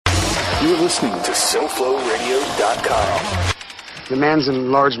You're listening to SoFloRadio.com. The man's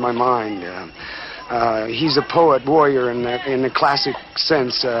enlarged my mind. He's a poet, warrior in the classic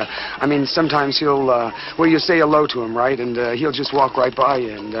sense. I mean, sometimes he'll, you say hello to him, right? And he'll just walk right by you,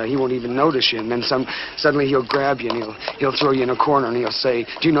 and he won't even notice you. And then suddenly he'll grab you, and he'll throw you in a corner, and he'll say,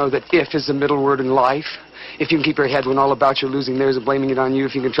 do you know that if is the middle word in life? If you can keep your head when all about you're losing theirs and blaming it on you,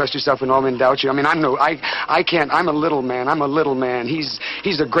 if you can trust yourself when all men doubt you. I mean, I can't. I'm a little man.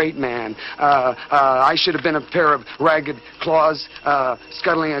 He's a great man. I should have been a pair of ragged claws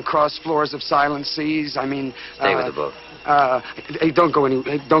scuttling across floors of silent seas. I mean, stay with the boat. Hey, don't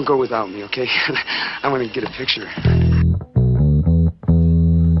go without me, okay? I want to get a picture.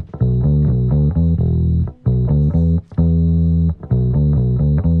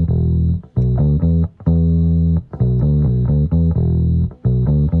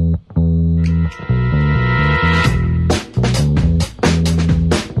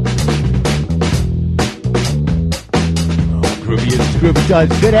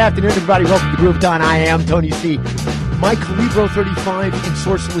 Good afternoon, everybody. Welcome to Groovathon. I am Tony C. My Calibro 35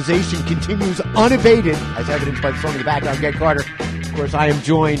 Ensorcellization continues unabated, as evidenced by the song in the background, Get Carter. Of course, I am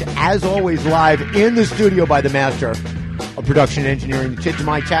joined, as always, live in the studio by the master of production and engineering, the chit to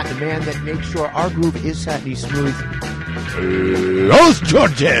my chat, the man that makes sure our groove is satiny smooth. Los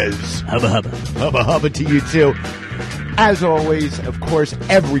Georges! Hubba hubba. Hubba hubba to you, too. As always, of course,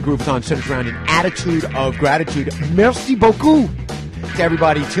 every Groovathon centers around an attitude of gratitude. Merci beaucoup to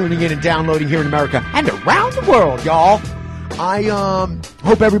everybody tuning in and downloading here in America and around the world, y'all. I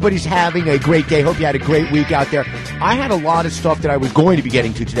hope everybody's having a great day. Hope you had a great week out there. I had a lot of stuff that I was going to be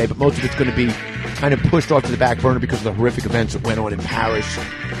getting to today, but most of it's going to be kind of pushed off to the back burner because of the horrific events that went on in Paris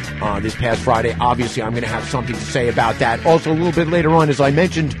this past Friday. Obviously, I'm going to have something to say about that. Also, a little bit later on, as I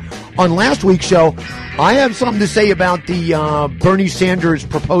mentioned on last week's show, I have something to say about the Bernie Sanders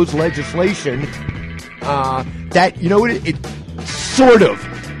proposed legislation that, you know what, it sort of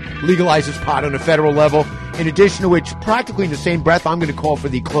legalizes pot on a federal level. In addition to which, practically in the same breath, I'm going to call for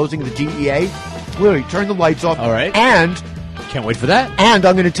the closing of the DEA. Literally, turn the lights off. All right. And can't wait for that. And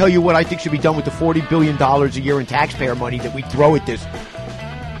I'm going to tell you what I think should be done with the $40 billion a year in taxpayer money that we throw at this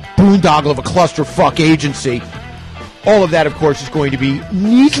boondoggle of a clusterfuck agency. All of that, of course, is going to be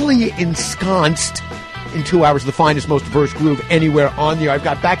neatly ensconced in 2 hours of the finest, most diverse groove anywhere on the air. I've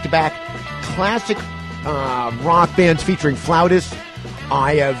got back-to-back classic rock bands featuring flautists.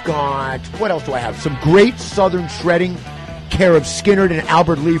 I have got, what else do I have? Some great southern shredding, care of Skinner and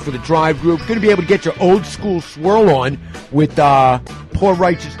Albert Lee for the Drive Group. Going to be able to get your old school swirl on with Poor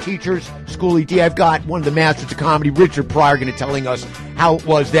Righteous Teachers, School ED. I've got one of the masters of comedy, Richard Pryor, going to telling us how it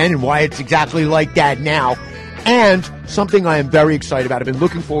was then and why it's exactly like that now. And something I am very excited about. I've been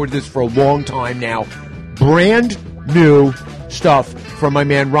looking forward to this for a long time now. Brand new stuff from my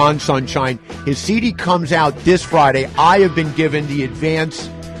man Ron Sunshine. His CD comes out this Friday. I have been given the advance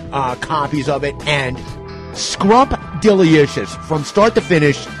copies of it, and scrump-delicious from start to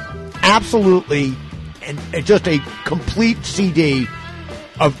finish. Absolutely, and just a complete CD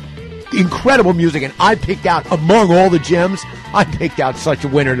of incredible music. And I picked out, among all the gems, I picked out such a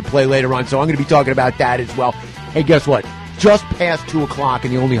winner to play later on. So I'm going to be talking about that as well. Hey, guess what? Just past 2 o'clock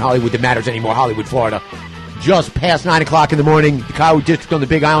in the only Hollywood that matters anymore, Hollywood, Florida. Just past 9 o'clock in the morning, the Kiowa District on the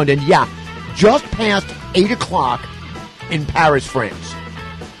Big Island. And yeah, just past 8 o'clock in Paris, France.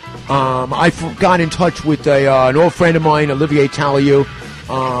 I got in touch with an old friend of mine, Olivier Taliou.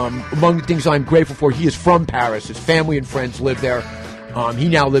 Among the things I'm grateful for, he is from Paris. His family and friends live there. He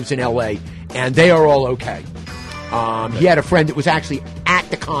now lives in L.A., and they are all okay. He had a friend that was actually at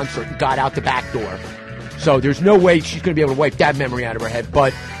the concert and got out the back door. So there's no way she's going to be able to wipe that memory out of her head.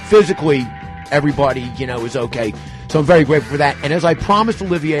 But physically, everybody, is okay. So I'm very grateful for that. And as I promised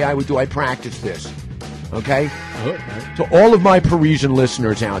Olivier I would do, I practiced this. Okay? To all of my Parisian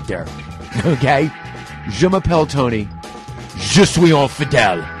listeners out there, okay? Je m'appelle Tony. Je suis un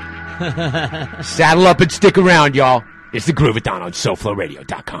fidèle. Saddle up and stick around, y'all. It's the Groovathon on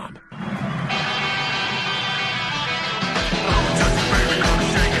SoFloRadio.com.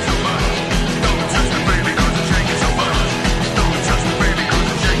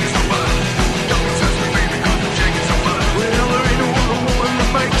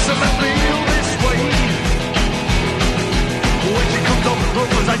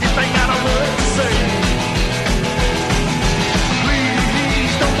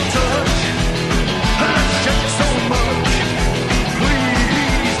 Please don't touch.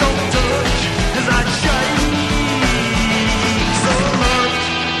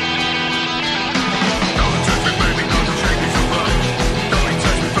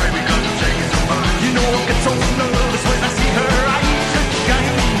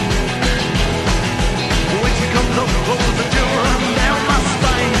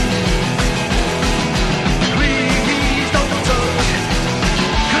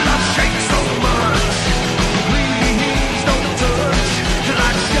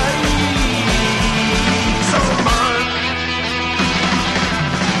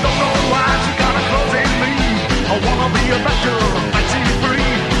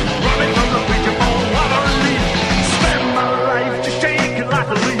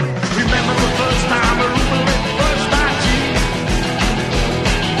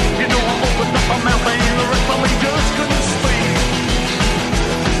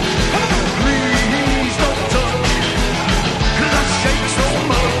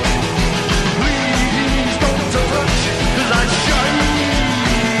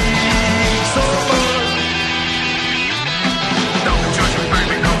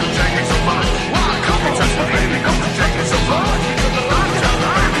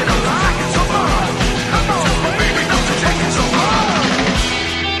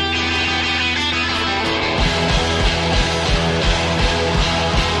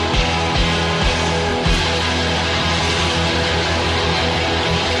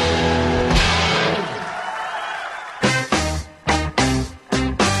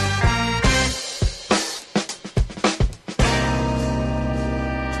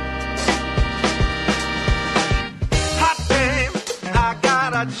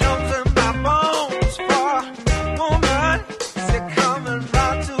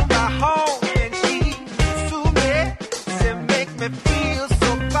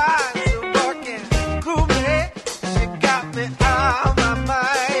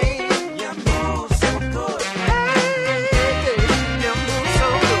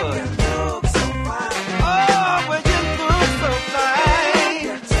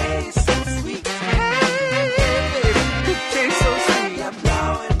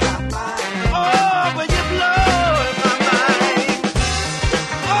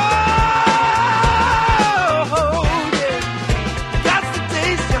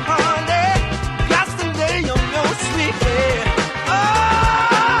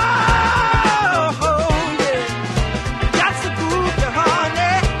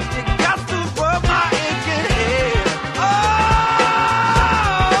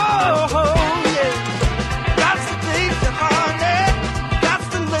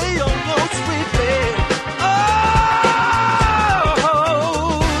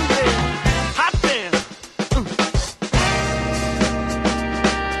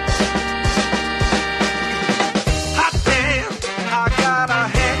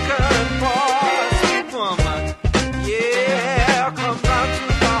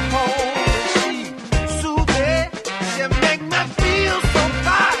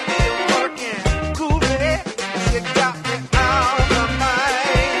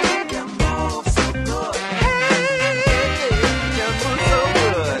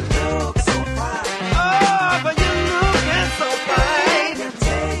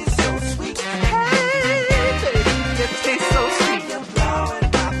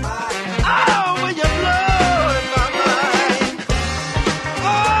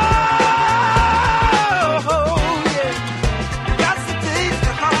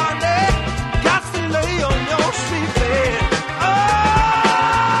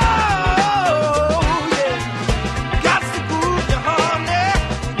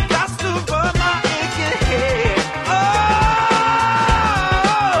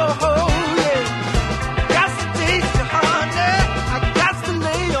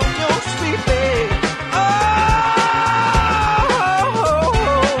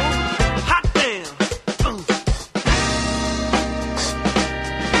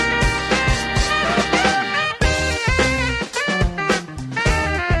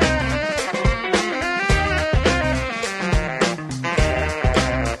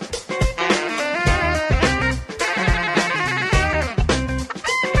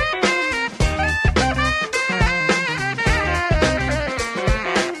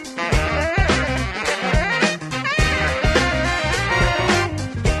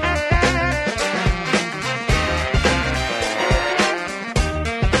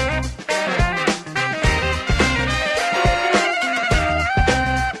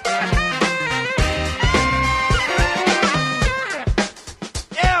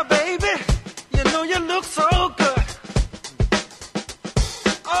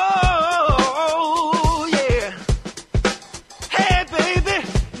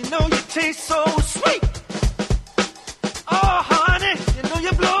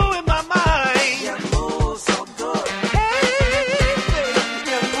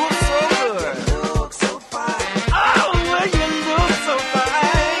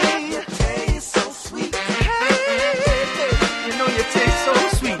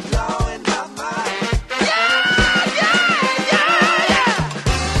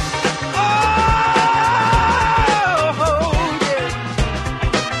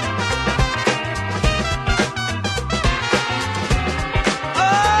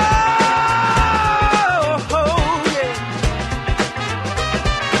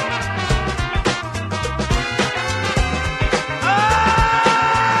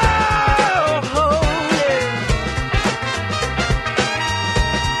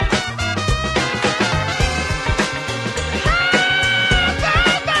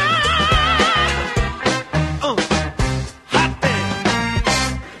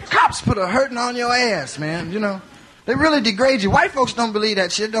 put a hurting on your ass, man, you know. They really degrade you. White folks don't believe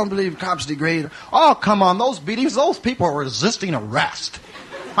that shit. Don't believe cops degrade. Oh, come on. Those beatings, those people are resisting arrest.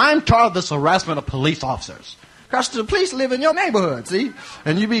 I'm tired of this harassment of police officers. Because the police live in your neighborhood, see?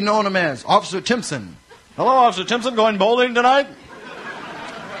 And you be knowing them as Officer Timpson. Hello, Officer Timpson. Going bowling tonight?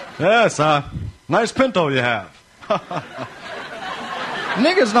 Yes, nice Pinto you have.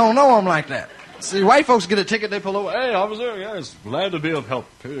 Niggas don't know them like that. See, white folks get a ticket, they pull over. Hey, officer, yes, glad to be of help.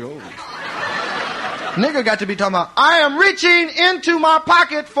 Here you go. Nigga got to be talking about, I am reaching into my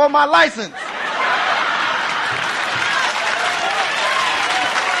pocket for my license.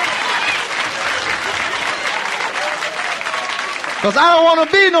 Because I don't want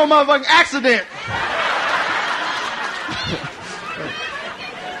to be no motherfucking accident.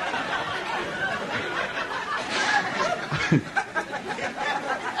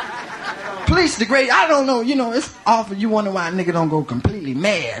 Police degrade. I don't know. You know, it's awful. You wonder why a nigga don't go completely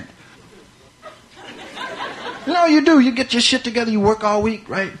mad. You know, you do. You get your shit together. You work all week,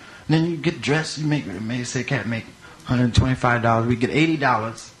 right? And then you get dressed. You make, maybe say, cat make $125. We get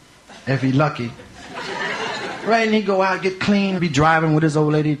 $80 if he lucky. Right, and he go out, get clean, be driving with his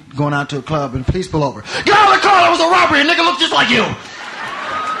old lady, going out to a club, and police pull over. Get out of the car, that was a robbery, a nigga looks just like you.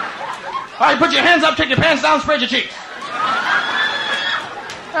 All right, put your hands up, take your pants down, spread your cheeks.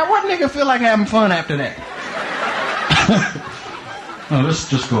 Now, what nigga feel like having fun after that? Oh, let's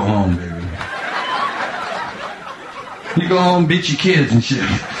just go home, baby. You go home, beat your kids and shit.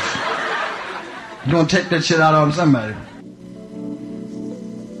 You gonna take that shit out on somebody.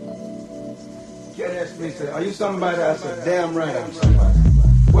 Say, are you somebody? I said, damn right I'm somebody.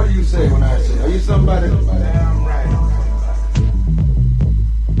 What do you say when I say, are you somebody? Damn right I'm somebody.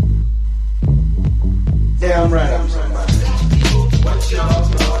 Damn right I'm somebody. What y'all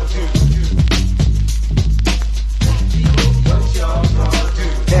gonna do? What y'all gonna do?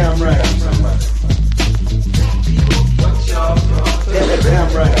 Damn right I'm somebody. What y'all gonna do? Damn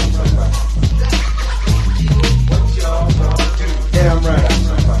right I'm somebody. What y'all gonna do? Damn right I'm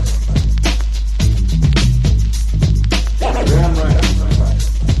somebody.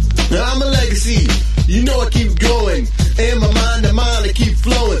 Now I'm a legacy, you know I keep going. In my mind, the mind, I keep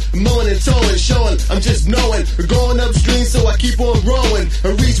flowing. Mowing and towing, showing, I'm just knowing. Going upstream, so I keep on growing.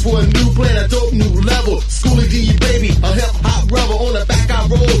 And reach for a new plan, a dope new level. Schoolie D, baby, a hip-hop rebel. On the back I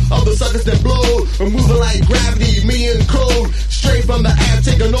roll, of the suckers that blow. I'm moving like gravity, me and code. Straight from the app,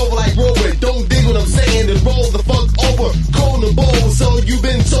 taking over like rolling. Don't dig what I'm saying, then roll the fuck over. Cold and bold, so you've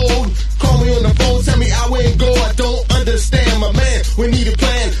been told. Call me on the phone, tell me I wouldn't go. I don't understand, my man, we need a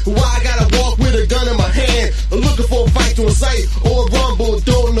plan. Why I gotta walk with a gun in my hand? Looking for a fight to incite or a rumble,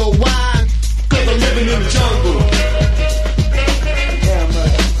 don't know why. Cause I'm living in the jungle. Damn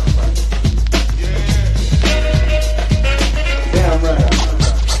right. Damn right.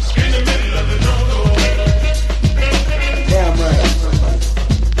 In the middle of the jungle. Damn right.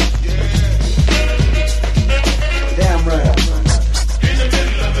 Damn right. In the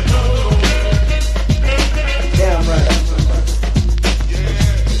middle of the jungle. Damn right.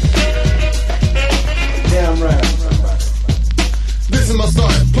 Damn right. This is my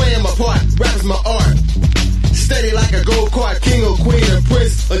start, playing my part, rap is my art. Steady like a go-kart, king or queen or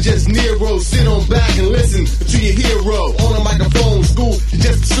prince, or just Nero. Sit on back and listen to your hero. On the microphone, school,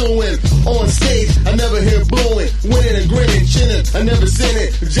 just pursuing. On stage, I never hear booing. Winning and grinning, chinning, I never sin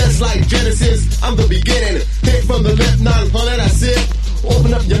it. Just like Genesis, I'm the beginning. Hit from the left, 900, I sip.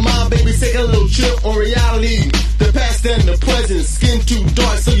 Open up your mind, baby, take a little trip on reality. The past and the present, skin too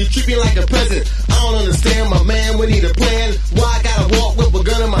dark, so you treat me like a peasant. I don't understand, my man, we need a plan. Why I gotta walk with a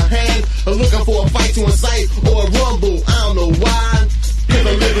gun in my hand? I'm looking for a fight to incite or a rumble, I don't know why. Cause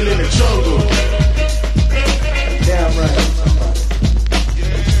I'm living in the jungle. Damn right.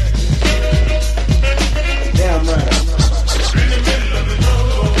 Damn right. In the middle of the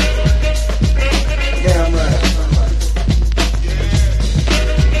jungle. Damn right.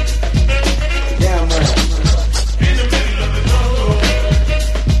 Damn right. In the middle of the jungle.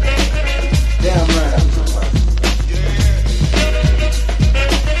 Damn right.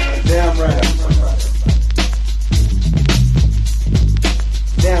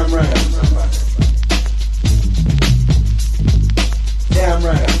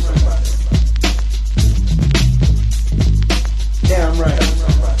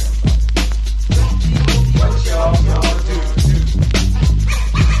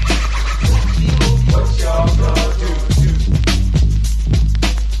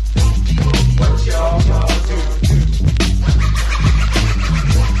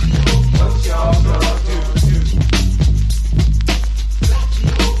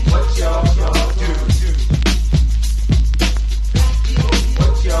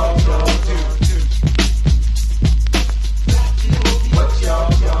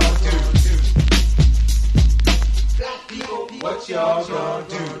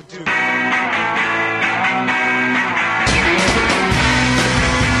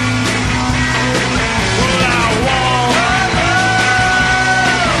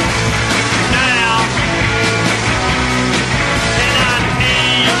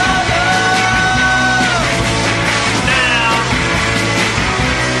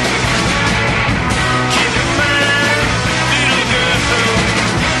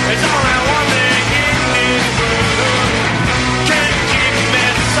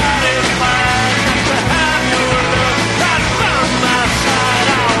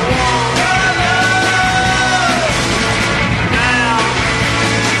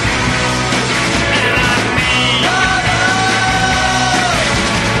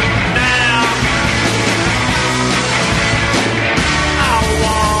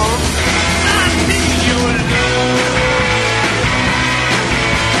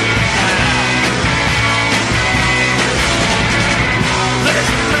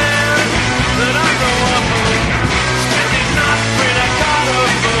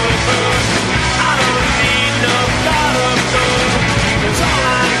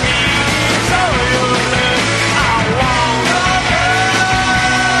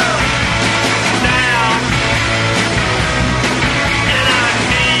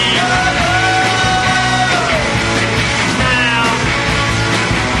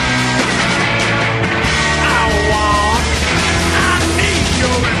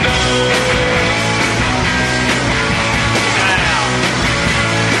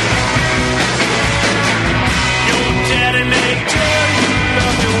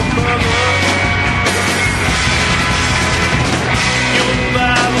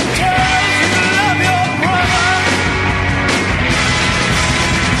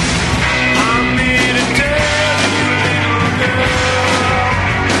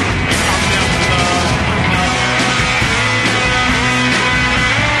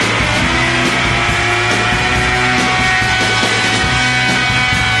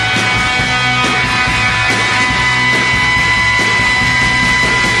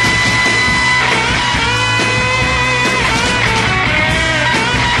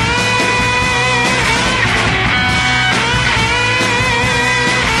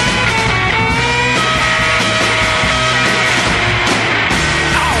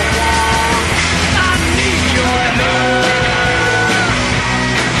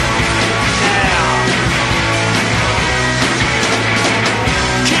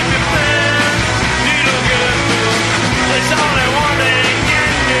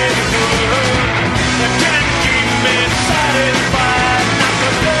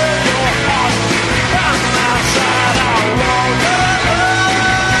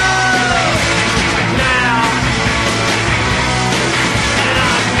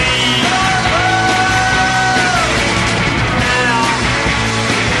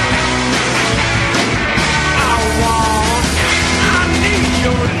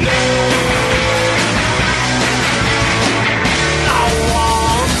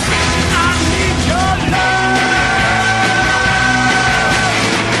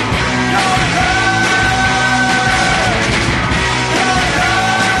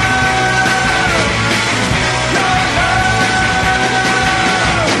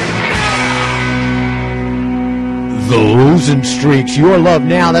 Losing Streaks, Your Love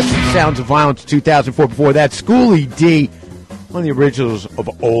Now. That's the Sounds of Violence 2004. Before that, Schoolie D, one of the originals of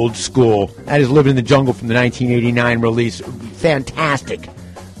Old School. That is Living in the Jungle from the 1989 release. Fantastic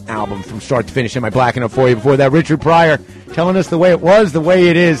album from start to finish. Am I blacking up for you? Before that, Richard Pryor telling us the way it was, the way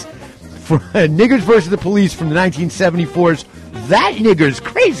it is. For Niggers versus the Police from the 1974's That Nigger's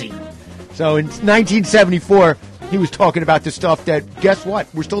Crazy. So in 1974, he was talking about the stuff that, guess what?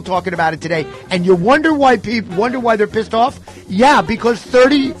 We're still talking about it today. And you wonder why people wonder why they're pissed off? Yeah, because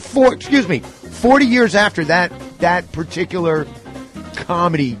 40 years after that particular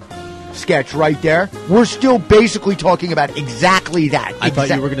comedy sketch right there, we're still basically talking about exactly that. I thought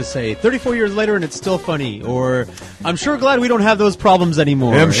you were going to say 34 years later and it's still funny, or I'm sure glad we don't have those problems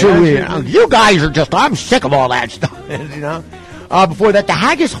anymore. I'm sure you guys are just, I'm sick of all that stuff, you know. Before that, the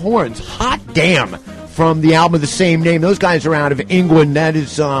Haggis Horns, Hot Damn, from the album of the same name. Those guys are out of England. That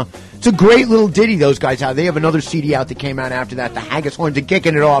is, it's a great little ditty those guys have. They have another CD out that came out after that, the Haggis Horns, and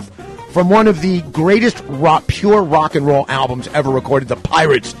kicking it off from one of the greatest pure rock and roll albums ever recorded, The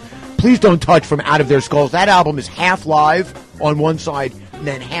Pirates. Please Don't Touch from Out of Their Skulls. That album is half live on one side and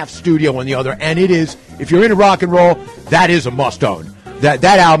then half studio on the other. And it is, if you're into rock and roll, that is a must-own. That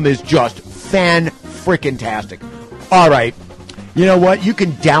album is just fan-frickin-tastic. All right. You know what? You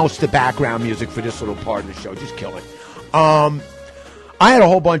can douse the background music for this little part of the show. Just kill it. I had a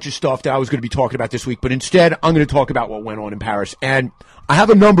whole bunch of stuff that I was going to be talking about this week, but instead I'm going to talk about what went on in Paris. And I have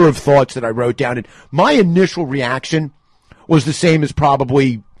a number of thoughts that I wrote down. And my initial reaction was the same as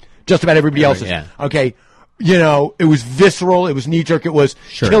probably just about everybody else's. Yeah. Okay. You know, it was visceral. It was knee-jerk. It was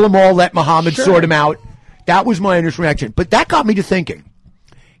kill them all, let Muhammad sort them out. That was my initial reaction. But that got me to thinking,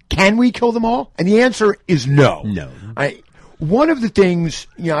 can we kill them all? And the answer is no. No. One of the things,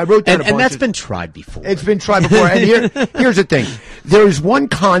 I wrote down and that's been tried before. It's been tried before. And here's the thing. There is one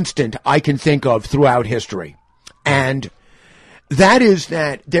constant I can think of throughout history. And that is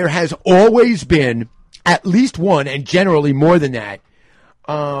that there has always been at least one, and generally more than that,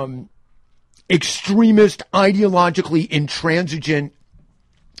 extremist, ideologically intransigent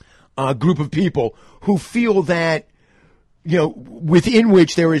group of people who feel that, within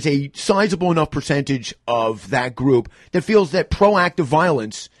which there is a sizable enough percentage of that group that feels that proactive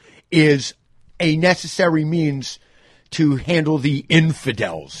violence is a necessary means to handle the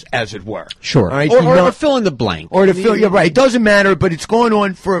infidels, as it were. Sure. All right? Or fill in the blank. Or to fill, right. It doesn't matter, but it's going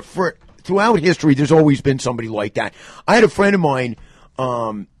on for throughout history. There's always been somebody like that. I had a friend of mine,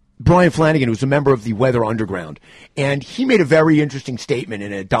 Brian Flanagan, who's a member of the Weather Underground, and he made a very interesting statement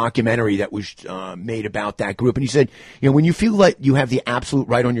in a documentary that was made about that group. And he said, when you feel like you have the absolute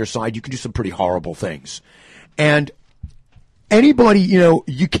right on your side, you can do some pretty horrible things. And anybody,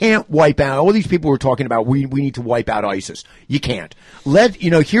 you can't wipe out, all these people were talking about, we need to wipe out ISIS. You can't.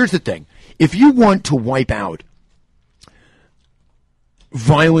 Here's the thing. If you want to wipe out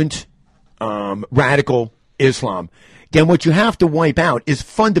violent, radical Islam, then what you have to wipe out is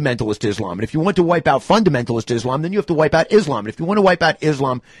fundamentalist Islam. And if you want to wipe out fundamentalist Islam, then you have to wipe out Islam. And if you want to wipe out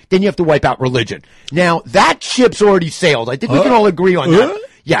Islam, then you have to wipe out religion. Now, that ship's already sailed. I think we can all agree on that.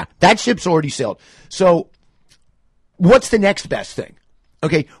 Yeah, that ship's already sailed. So, what's the next best thing?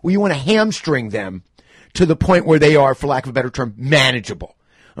 Okay, well, you want to hamstring them to the point where they are, for lack of a better term, manageable.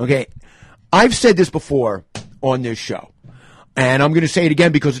 Okay, I've said this before on this show, and I'm going to say it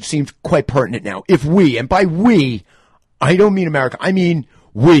again because it seems quite pertinent now. If we, and by we, I don't mean America, I mean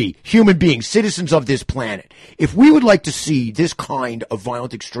we, human beings, citizens of this planet, if we would like to see this kind of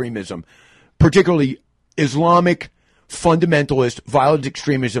violent extremism, particularly Islamic fundamentalist violent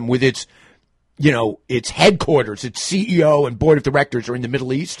extremism with its headquarters, its CEO and board of directors are in the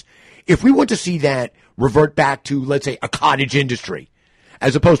Middle East, if we want to see that revert back to, let's say, a cottage industry,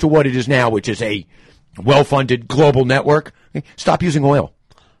 as opposed to what it is now, which is a well-funded global network, stop using oil.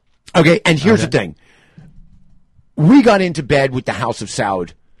 Okay, and here's the thing. We got into bed with the House of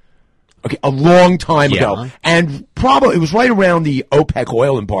Saud, a long time ago. And probably it was right around the OPEC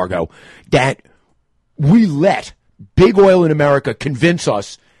oil embargo that we let big oil in America convince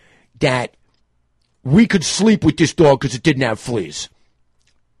us that we could sleep with this dog because it didn't have fleas.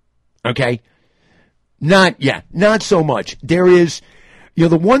 Okay? Not so much. There is,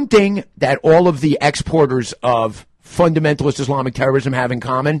 the one thing that all of the exporters of fundamentalist Islamic terrorism have in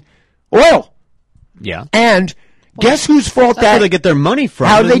common, oil. Yeah. And guess whose fault that's that? How they get their money from.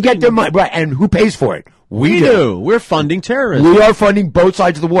 How they get their money, right? And who pays for it? We do. We're funding terrorism. We are funding both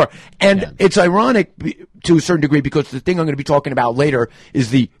sides of the war. And it's ironic to a certain degree because the thing I'm going to be talking about later is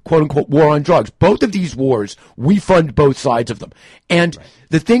the quote-unquote war on drugs. Both of these wars, we fund both sides of them. And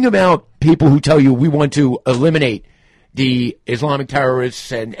the thing about people who tell you we want to eliminate the Islamic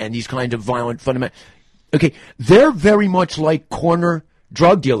terrorists and these kinds of violent fundamental, Okay, they're very much like corner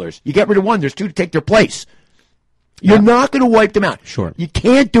drug dealers. You get rid of one, there's two to take their place. You're not going to wipe them out. Sure. You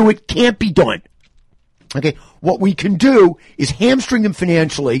can't do it, can't be done. Okay, what we can do is hamstring them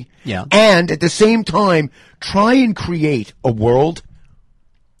financially, and at the same time try and create a world,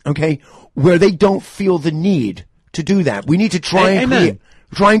 okay, where they don't feel the need to do that. We need to try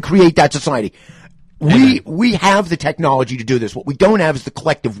and create that society. We have the technology to do this. What we don't have is the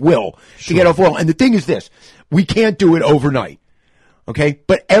collective will to get off oil. And the thing is this, we can't do it overnight. Okay?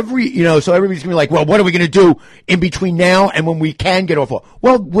 But so everybody's going to be like, well, what are we going to do in between now and when we can get off oil?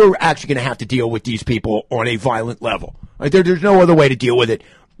 Well, we're actually going to have to deal with these people on a violent level. Right? There's no other way to deal with it.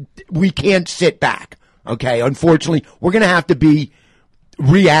 We can't sit back. Okay? Unfortunately, we're going to have to be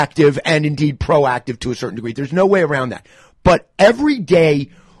reactive and indeed proactive to a certain degree. There's no way around that. But every day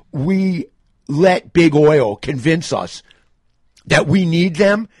we let big oil convince us that we need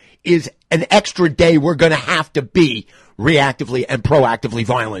them is an extra day we're going to have to be reactively and proactively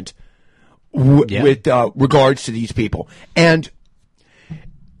violent with regards to these people. And,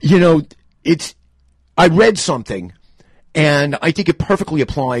 I read something, and I think it perfectly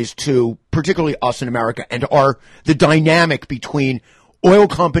applies to particularly us in America and the dynamic between oil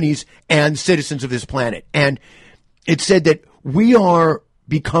companies and citizens of this planet. And it said that we are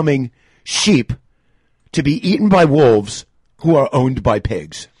becoming sheep to be eaten by wolves who are owned by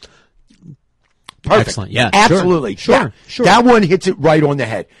pigs. Perfect. Excellent. Yeah. Absolutely. Sure. That one hits it right on the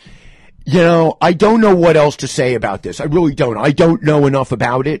head. I don't know what else to say about this. I really don't. I don't know enough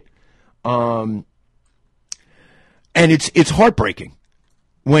about it. And it's heartbreaking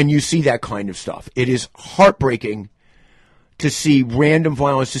when you see that kind of stuff. It is heartbreaking to see random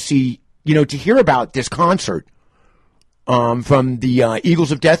violence, to see, to hear about this concert from the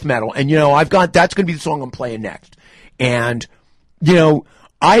Eagles of Death Metal. And, that's going to be the song I'm playing next. And,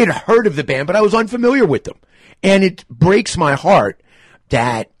 I had heard of the band, but I was unfamiliar with them. And it breaks my heart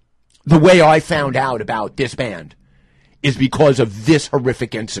that the way I found out about this band is because of this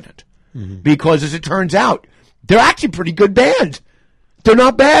horrific incident. Mm-hmm. Because as it turns out, they're actually a pretty good band. They're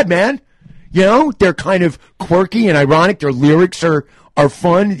not bad, man. They're kind of quirky and ironic. Their lyrics are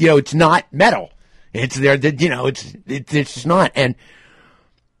fun. It's not metal. It's just not. And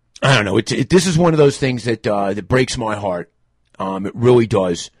I don't know. This is one of those things that breaks my heart. It really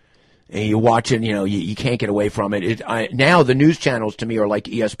does. And you watch it, you can't get away from it. Now the news channels to me are like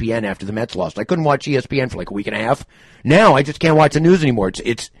ESPN after the Mets lost. I couldn't watch ESPN for like a week and a half. Now I just can't watch the news anymore.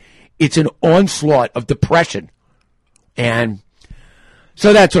 It's an onslaught of depression. And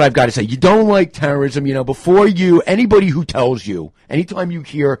so that's what I've got to say. You don't like terrorism, anybody who tells you, anytime you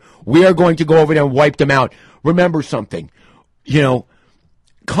hear, we are going to go over there and wipe them out, remember something.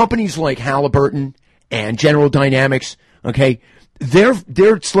 Companies like Halliburton and General Dynamics, okay,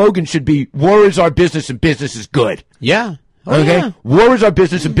 their slogan should be, war is our business and business is good. Yeah. Okay? Yeah. War is our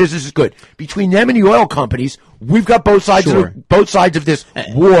business and business is good. Between them and the oil companies, we've got both sides of this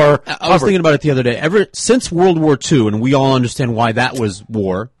war. I was thinking about it the other day. Ever since World War II, and we all understand why that was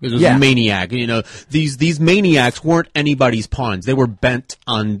war. It was a maniac. These maniacs weren't anybody's pawns. They were bent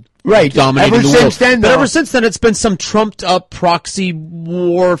on dominating the world. But ever since then, it's been some trumped-up proxy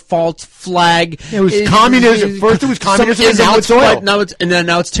war, false flag. It was communism. First it was communism, and now it's oil.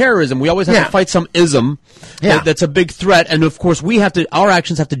 Now it's terrorism. We always have to fight some ism that's a big threat. And, of course, our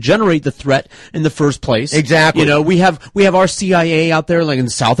actions have to generate the threat in the first place. Exactly. We have our CIA out there, like in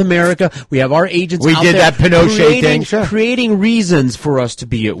South America. We have our agents out there. We did that Pinochet thing. Sure. Creating reasons for us to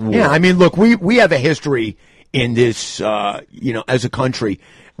be at war. Yeah, I mean, look, we have a history in this, as a country,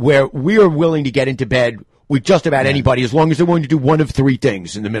 where we are willing to get into bed with just about anybody as long as they're willing to do one of three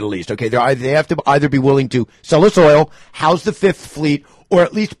things in the Middle East. Okay, they have to either be willing to sell us oil, house the Fifth Fleet, or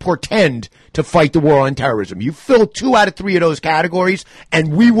at least pretend to fight the war on terrorism. You fill 2 out of 3 of those categories,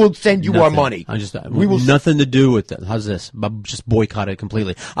 and we will send you our money. We will nothing to do with that. How's this? Just boycott it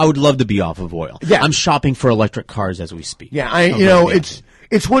completely. I would love to be off of oil. Yeah. I'm shopping for electric cars as we speak. Yeah,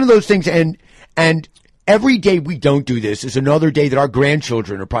 it's one of those things, and every day we don't do this is another day that our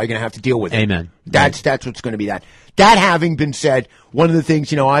grandchildren are probably going to have to deal with it. Amen. That's what's going to be that. That having been said, one of the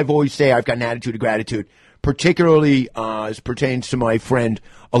things, I've always say I've got an attitude of gratitude, particularly as pertains to my friend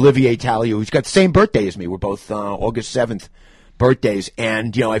Olivier Talia, who's got the same birthday as me. We're both August 7th birthdays.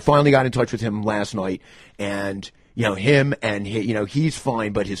 And, I finally got in touch with him last night. And, him and, he's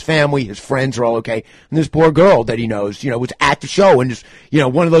fine, but his family, his friends are all okay. And this poor girl that he knows, was at the show and just,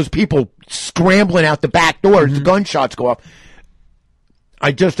 one of those people scrambling out the back door as the gunshots go off.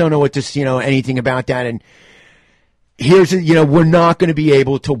 I just don't know what to, anything about that. And here's, we're not going to be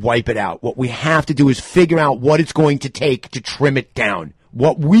able to wipe it out. What we have to do is figure out what it's going to take to trim it down.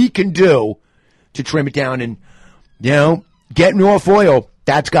 What we can do to trim it down. And, getting off oil,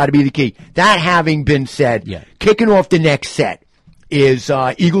 that's got to be the key. That having been said, kicking off the next set is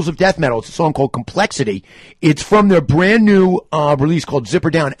Eagles of Death Metal. It's a song called Complexity. It's from their brand new release called Zipper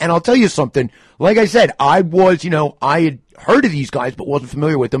Down. And I'll tell you something. Like I said, I had heard of these guys but wasn't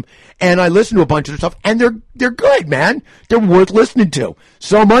familiar with them. And I listened to a bunch of their stuff, and they're good, man. They're worth listening to.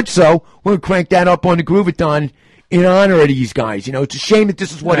 So much so, we're going to crank that up on the Groovathon in honor of these guys. It's a shame that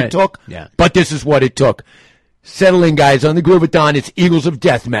this is what it took, but this is what it took. Settle in, guys. On the Groovathon, it's Eagles of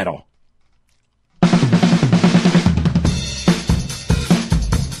Death Metal.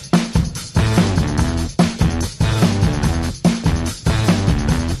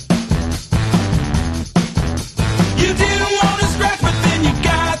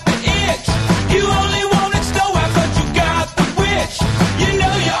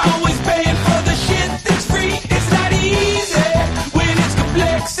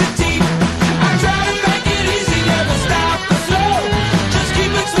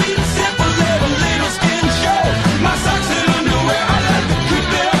 Sweet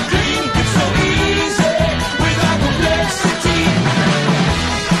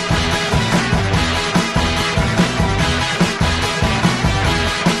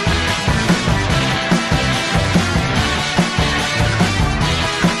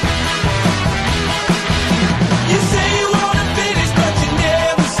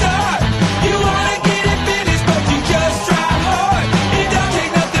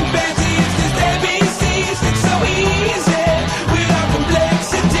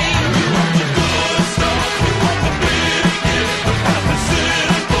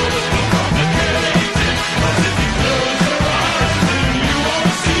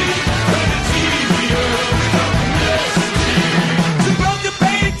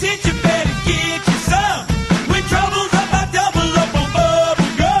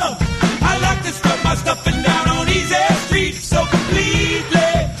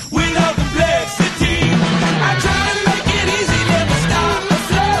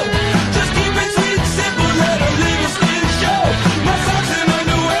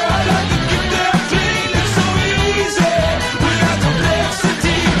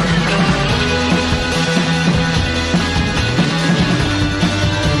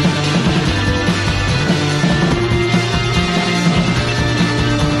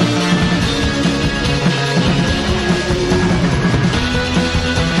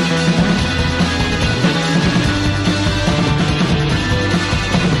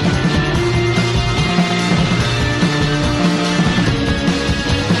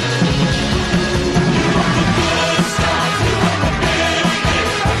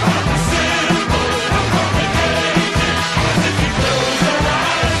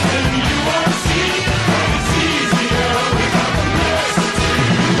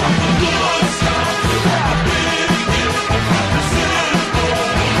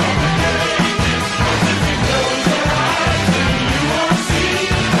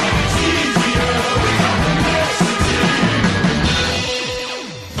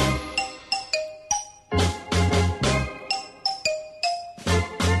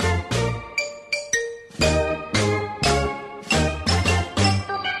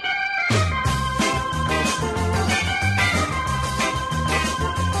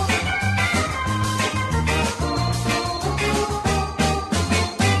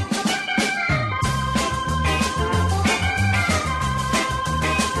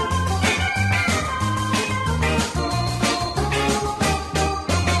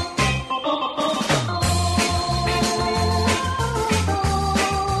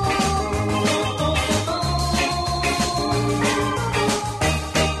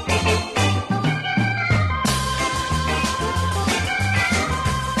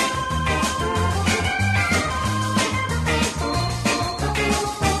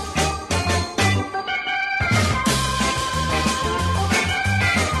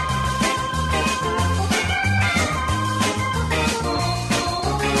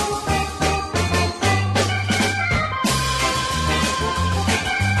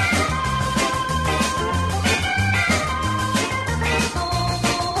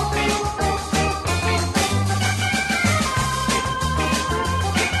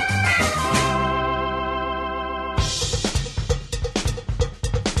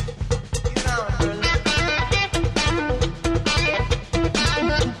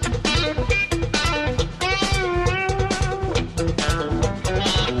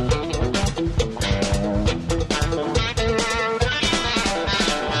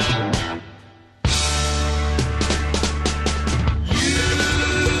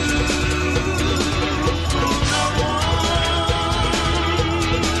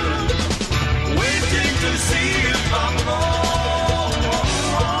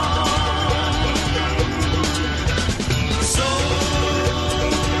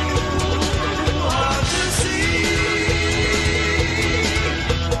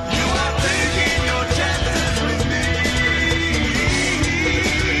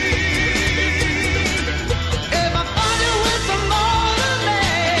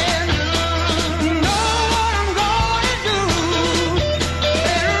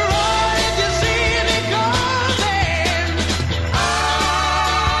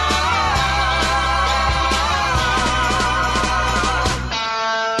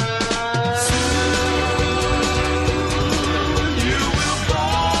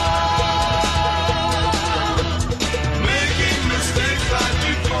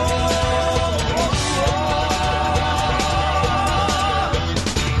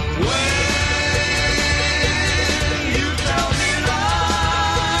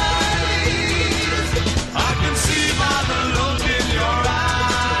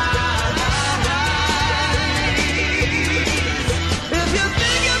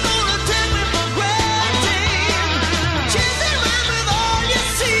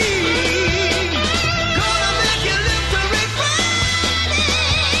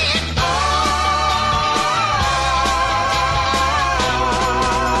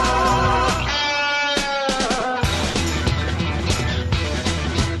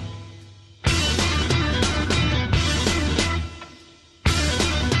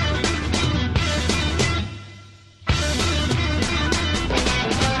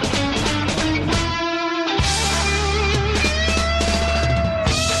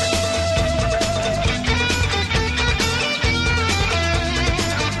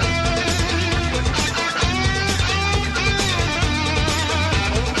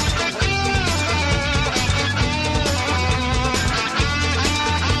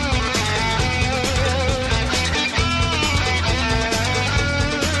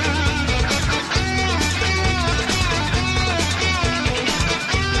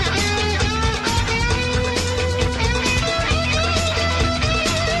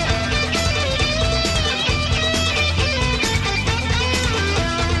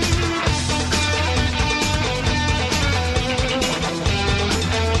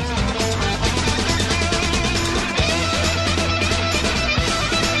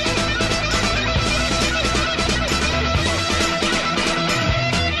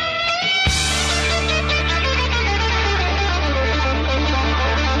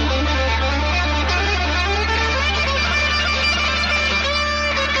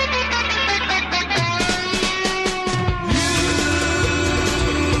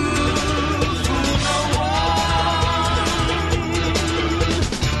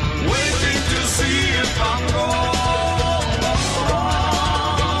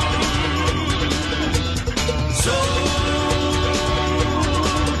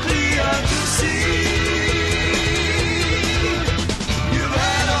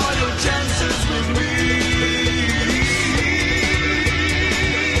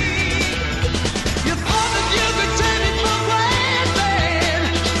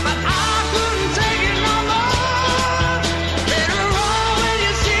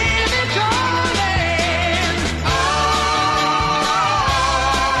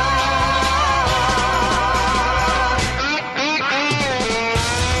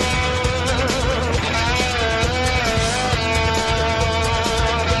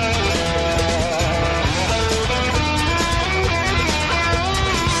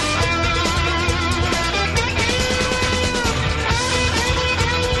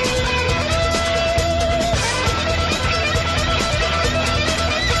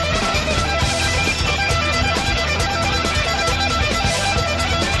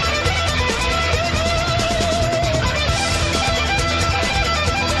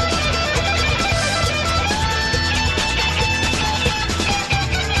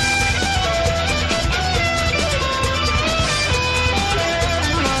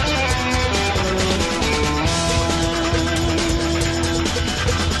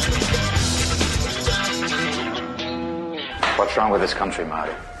wrong with this country,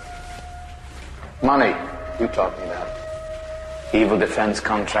 Marty? Money. You taught me that. Evil defense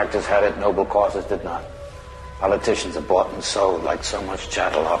contractors had it, noble causes did not. Politicians are bought and sold like so much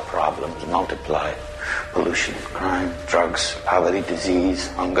chattel. Our problems multiply. Pollution, crime, drugs, poverty, disease,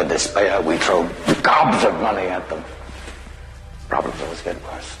 hunger, despair. We throw gobs of money at them. Problems always get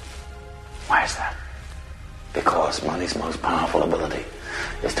worse. Why is that? Because money's most powerful ability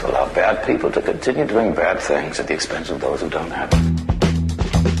is to allow bad people to continue doing bad things at the expense of those who don't have it.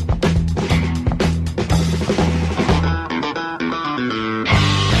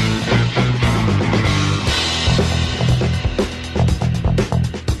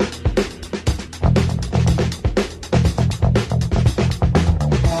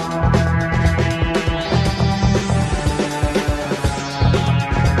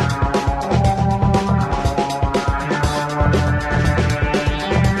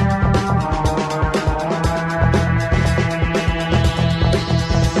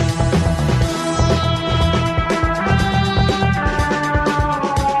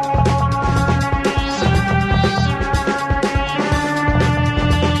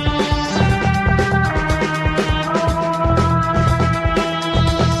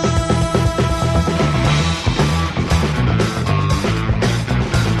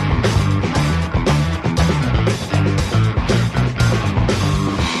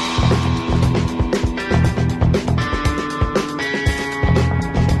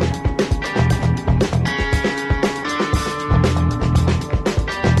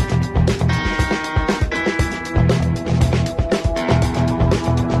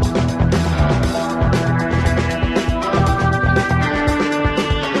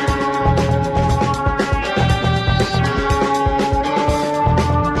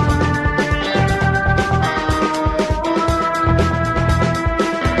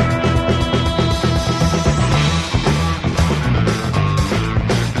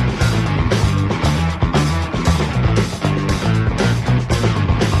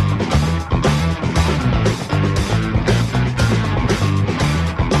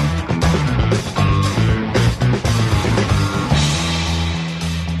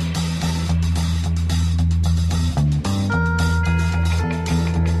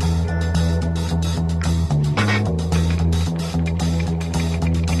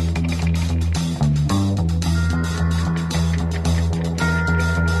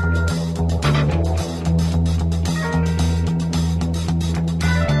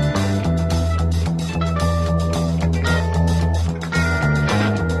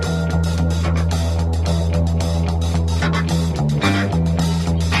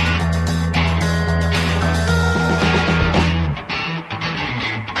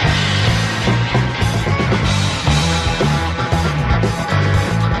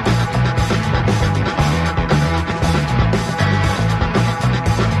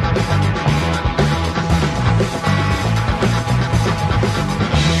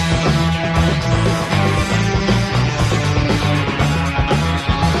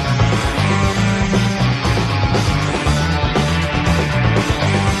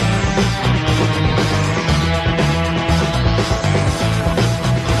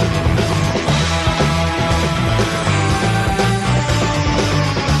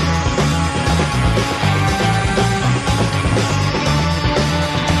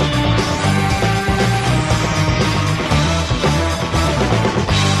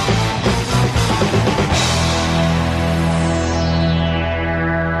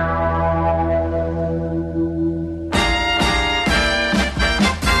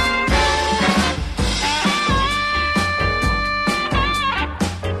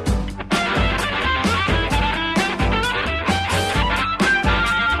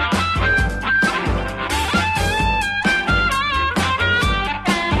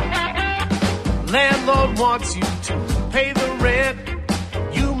 landlord wants you to pay the rent,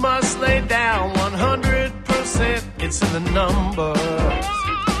 you must lay down 100%. It's in the numbers.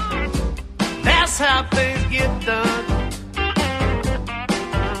 That's how things get done.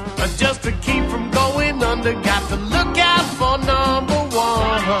 Just to keep from going under, got to look out for number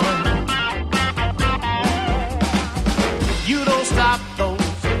one. You don't stop those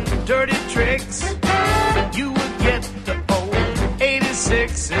dirty tricks, you would get the old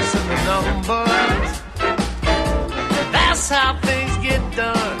 86. It's in the numbers. That's how things get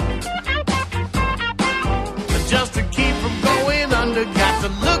done. Just to keep from going under, got to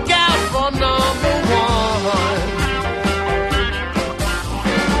look out for number one.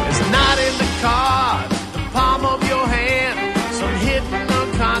 It's not in the cards, the palm of your hand, some hidden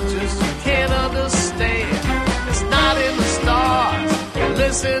unconscious you can't understand. It's not in the stars,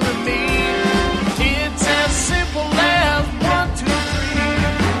 listen to me. It's as simple as 1, 2,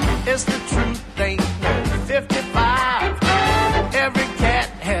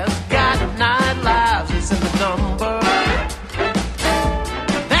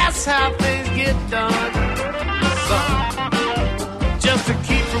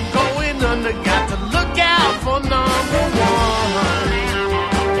 for number one.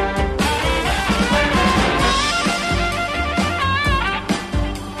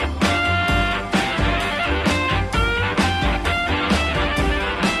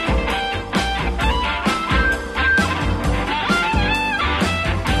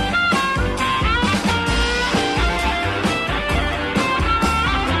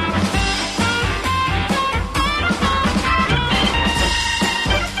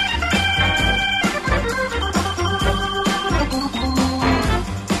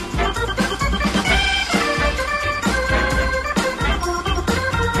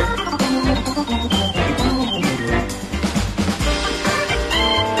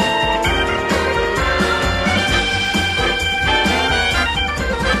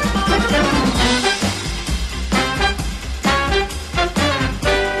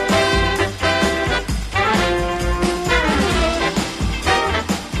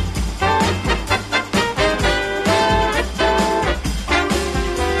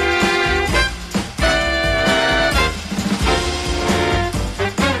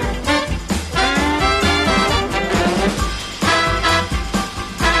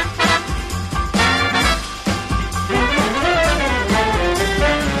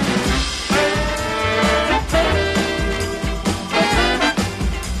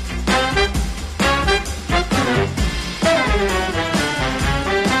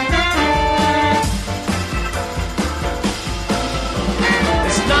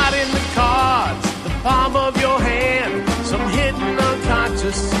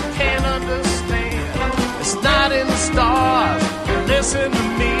 Listen to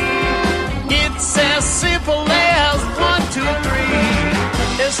me. It's as simple as 1, 2, 3.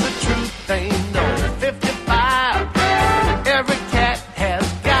 It's the truth, ain't no 55. Every cat has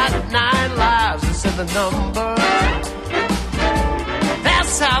got 9 lives. It's in the number.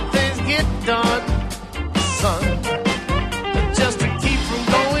 That's how things get done, son. Just to keep from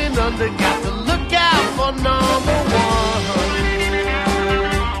going under, got to look out for number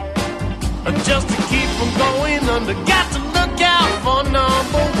 1. Just to keep from going under, got to look out for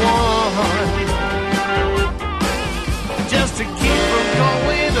number 1. Just to keep from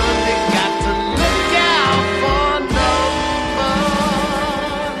going under, got to look out for number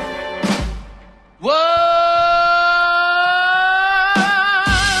 1.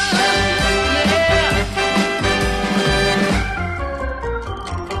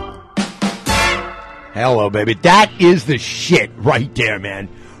 Hello, baby. That is the shit right there, man.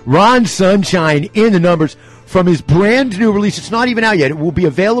 Ron Sunshine in the numbers from his brand new release. It's not even out yet. It will be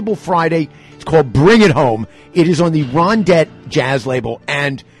available Friday. It's called Bring It Home. It is on the Rondette Jazz label,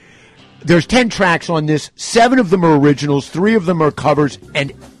 and there's 10 tracks on this. 7 of them are originals, 3 of them are covers,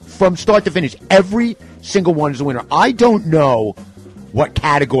 and from start to finish, every single one is a winner. I don't know what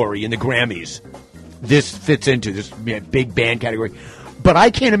category in the Grammys this fits into, this big band category, but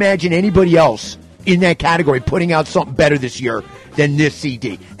I can't imagine anybody else in that category putting out something better this year than this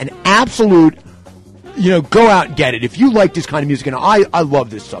CD. An absolute, go out and get it. If you like this kind of music, and I love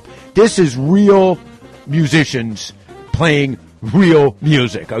this stuff. This is real musicians playing real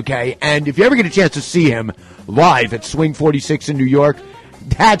music, okay? And if you ever get a chance to see him live at Swing 46 in New York,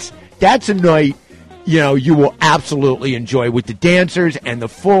 that's a night, you will absolutely enjoy with the dancers and the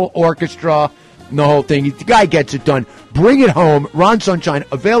full orchestra and the whole thing. The guy gets it done. Bring It Home, Ron Sunshine,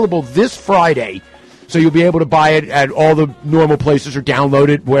 available this Friday. So you'll be able to buy it at all the normal places or download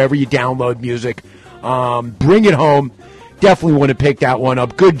it wherever you download music. Bring It Home. Definitely want to pick that one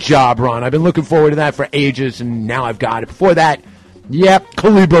up. Good job, Ron. I've been looking forward to that for ages, and now I've got it. Before that,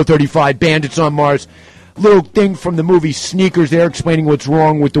 Calibro 35, Bandits on Mars. Little thing from the movie Sneakers there explaining what's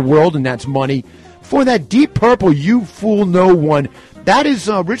wrong with the world, and that's money. Before that, Deep Purple, You Fool No One. That is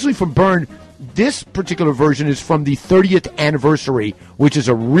originally from Burn. This particular version is from the 30th anniversary, which is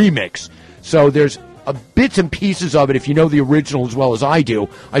a remix. So there's bits and pieces of it. If you know the original as well as I do,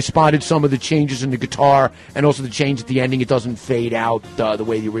 I spotted some of the changes in the guitar and also the change at the ending. It doesn't fade out the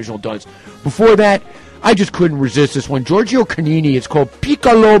way the original does. Before that, I just couldn't resist this one. Giorgio Canini. It's called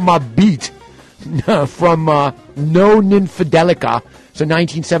Piccolo Ma Beat from No Ninfidelica. It's a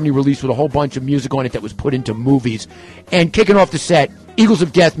 1970 release with a whole bunch of music on it that was put into movies. And kicking off the set, Eagles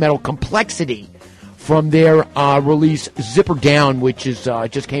of Death Metal, Complexity, from their release Zipper Down, which is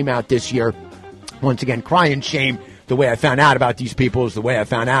just came out this year. Once again, crying shame. The way I found out about these people is the way I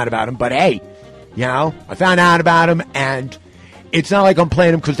found out about them. But hey, I found out about them, and it's not like I'm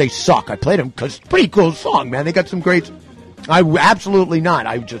playing them because they suck. I played them because it's a pretty cool song, man. They got some great... absolutely not.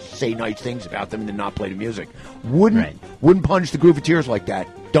 I would just say nice things about them and then not play the music. Wouldn't punch the Groove of Tears like that.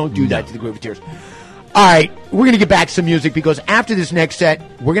 Don't do that to the Groove of Tears. All right, we're going to get back to some music because after this next set,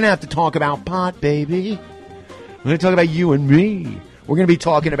 we're going to have to talk about Pot Baby. We're going to talk about you and me. We're going to be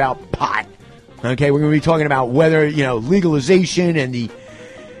talking about pot. Okay, we're going to be talking about whether, legalization and the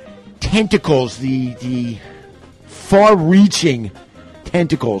tentacles, the far-reaching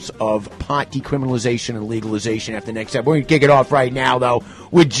tentacles of pot decriminalization and legalization after the next step. We're going to kick it off right now, though,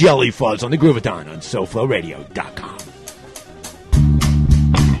 with Jelly Fuzz on the Groovathon on SoFloRadio.com.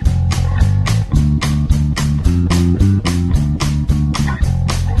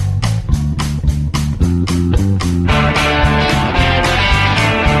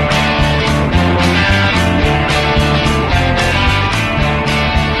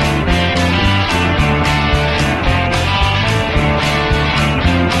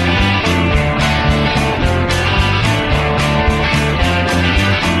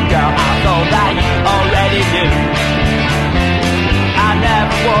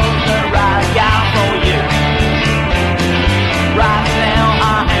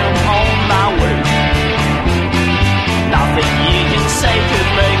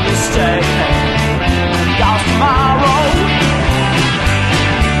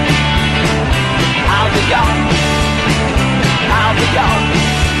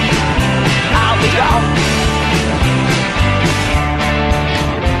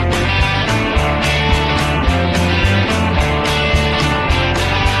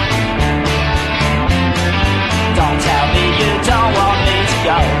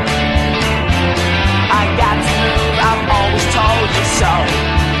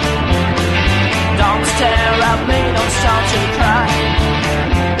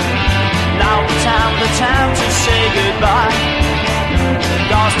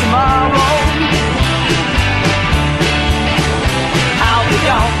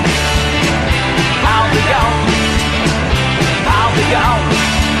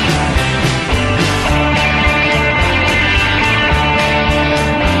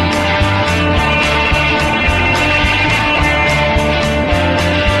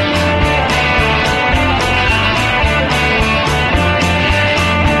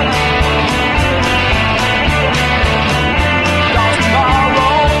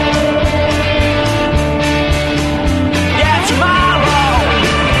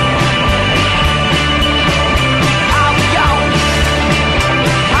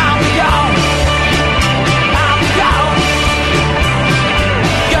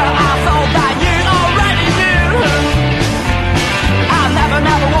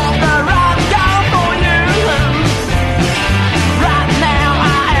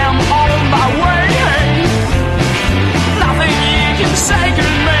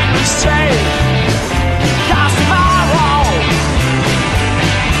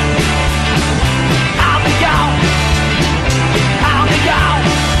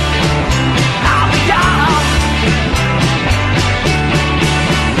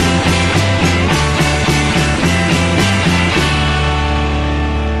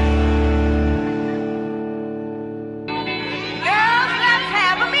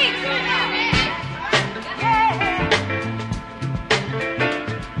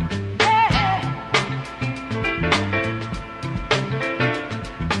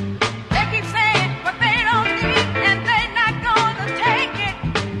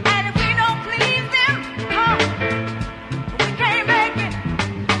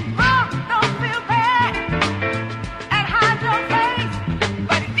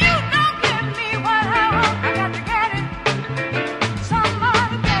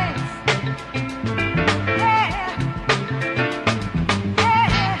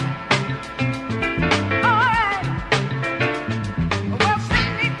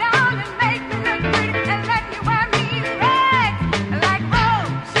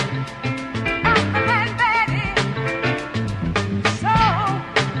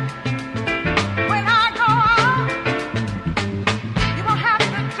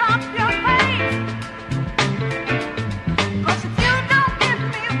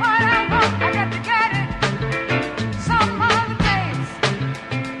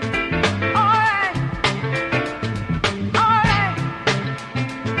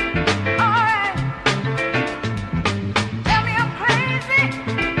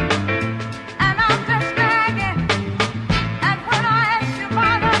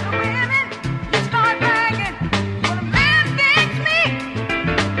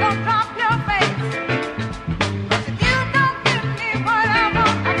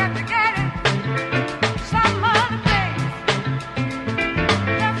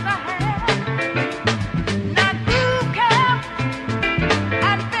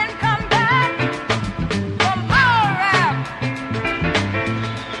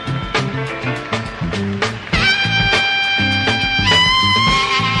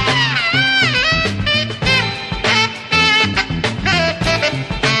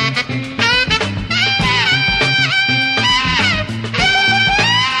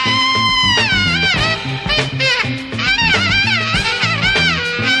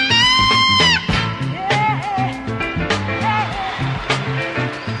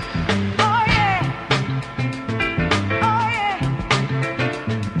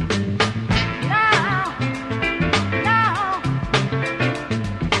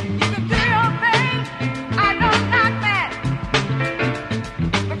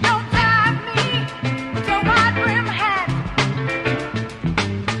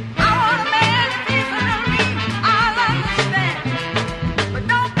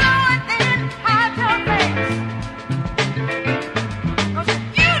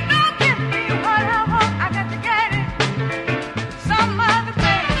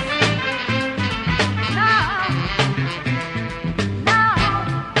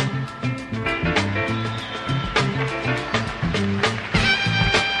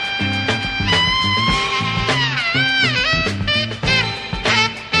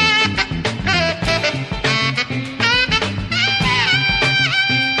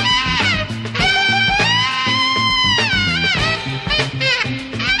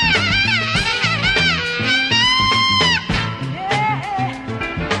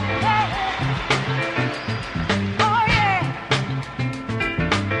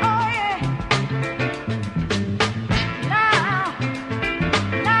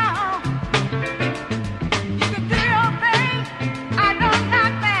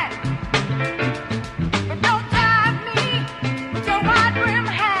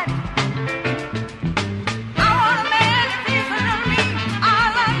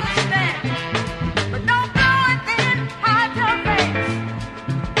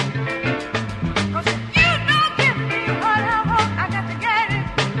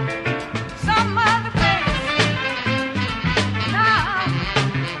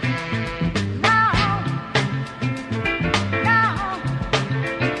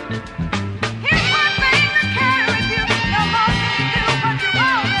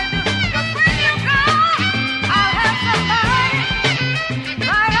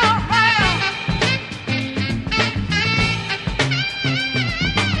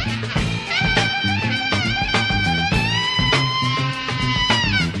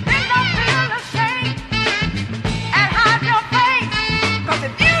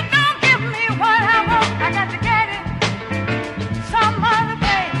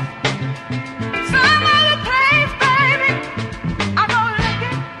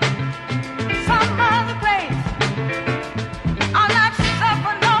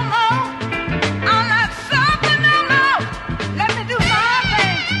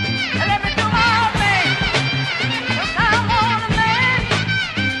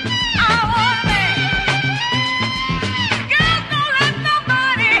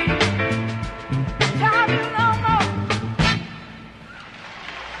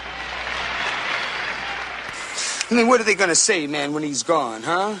 mean, what are they gonna say, man, when he's gone,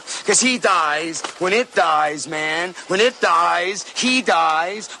 huh? Because he dies, when it dies, man, when it dies, he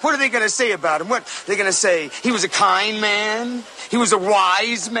dies. What are they gonna say about him? What are they gonna say? He was a kind man? He was a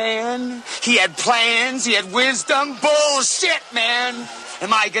wise man? He had plans? He had wisdom? Bullshit, man!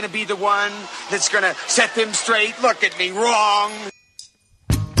 Am I gonna be the one that's gonna set them straight? Look at me, wrong!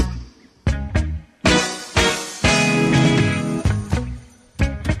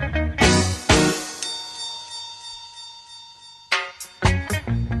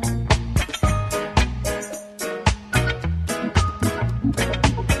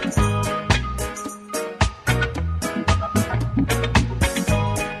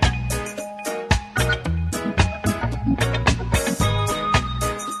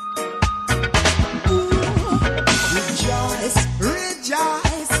 Rejoice,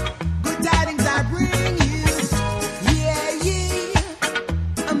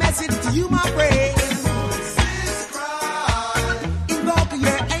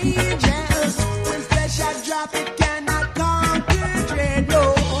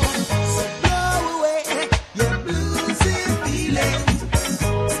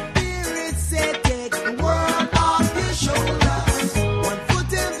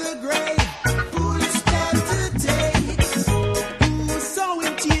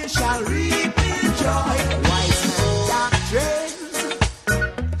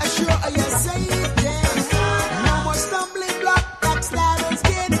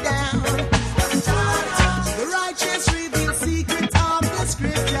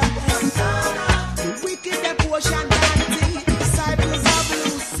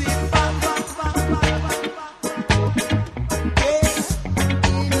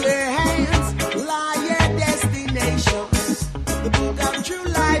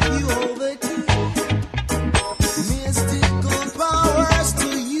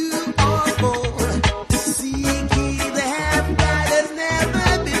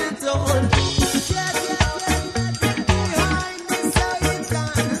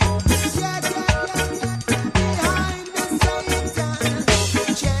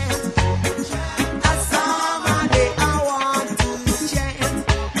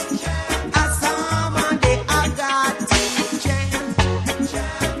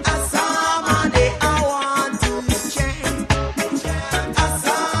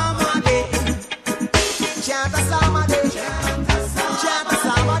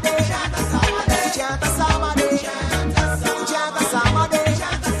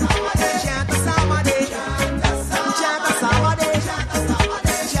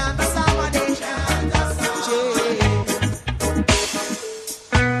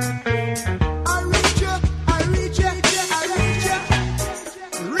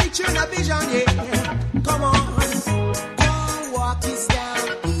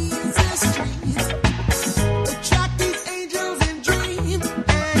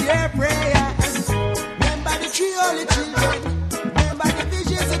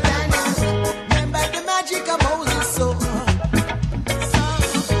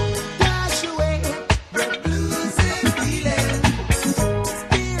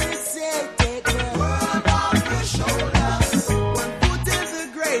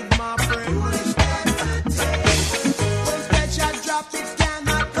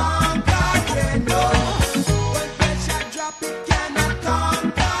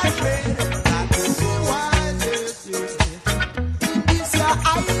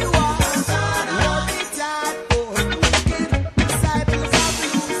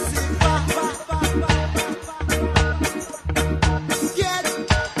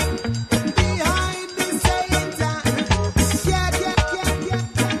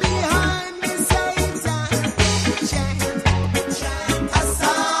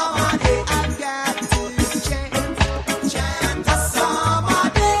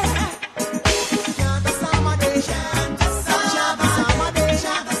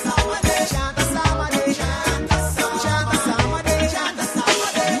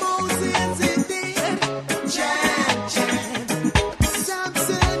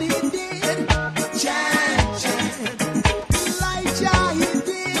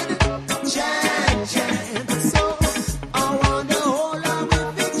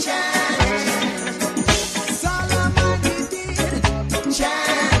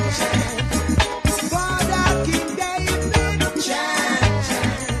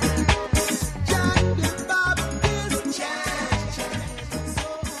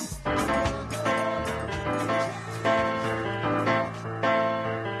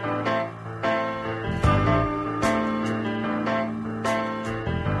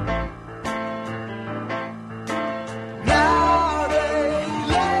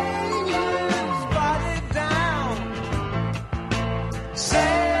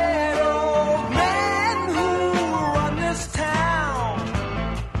 Sad old man who run this town.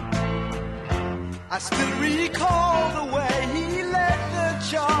 I still recall the way he led the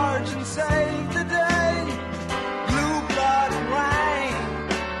charge and saved the day. Blue blood rain,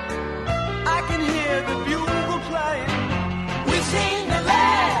 I can hear the bugle playing. We've seen the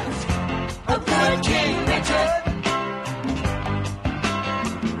last of good King Richard.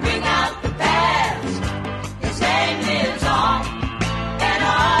 Bring out the past, his name lives on and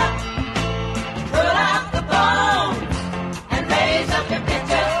on. Pull out the bones and raise up your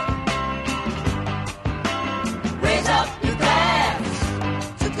picture. Raise up your glass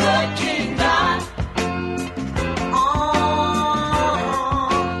to good King John.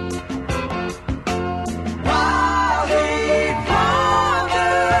 While he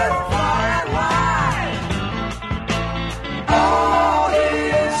wandered far and wide, all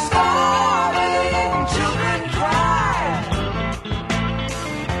his starving children cried.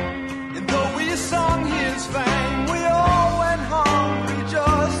 And though we sung his fame, we all went hungry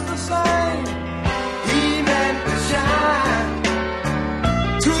just the same. He meant to shine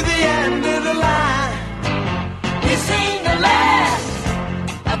to the end of the line. We've seen the last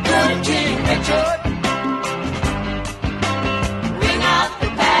of good King Richard. Ring out the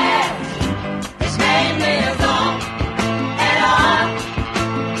past, his name lives on and on.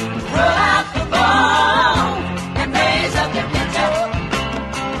 Roll out the bone and raise up your picture.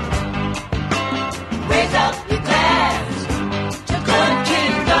 Raise up your glass to good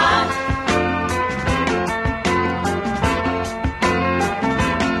King John.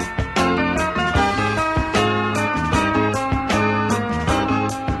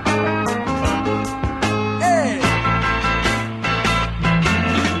 Hey.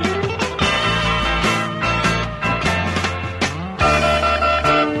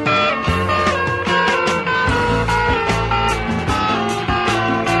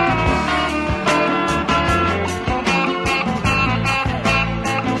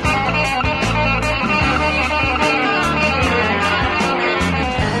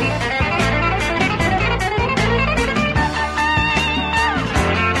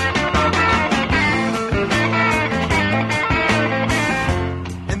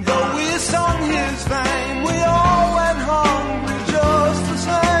 And though we sung his fame, we all went hungry just the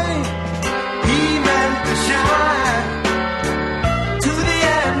same. He meant to shine to the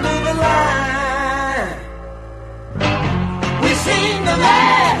end of the line. We've seen the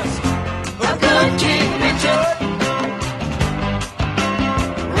last of good King Richard.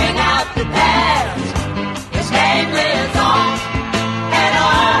 Ring out the past, his name lives on and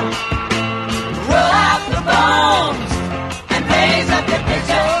on. Roll out the bones and raise up your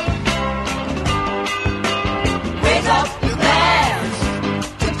picture. Raise up your glass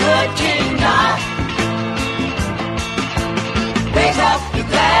to good King John. Raise up your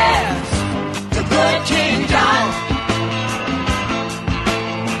glass to good King John.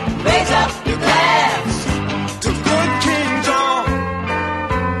 Raise up your glass to good King John.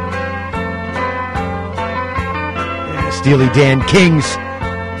 Steely Dan Kings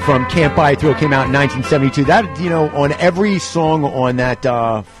from Can't Buy It Thrill came out in 1972. That, on every song on that,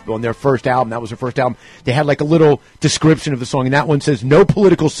 on their first album, that was their first album, they had like a little description of the song, and that one says, no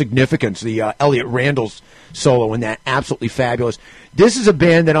political significance, the Elliot Randall's solo, and that absolutely fabulous. This is a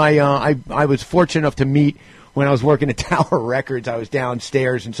band that I was fortunate enough to meet when I was working at Tower Records. I was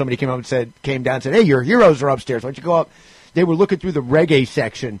downstairs, and somebody came down and said, hey, your heroes are upstairs. Why don't you go up? They were looking through the reggae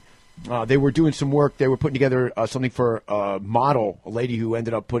section. They were doing some work. They were putting together something for a model, a lady who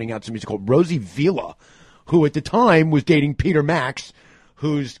ended up putting out some music called Rosie Vila, who at the time was dating Peter Max,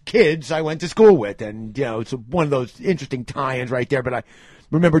 whose kids I went to school with. And, it's one of those interesting tie-ins right there. But I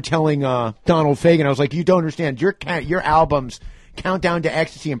remember telling Donald Fagen, I was like, you don't understand. Your albums, Countdown to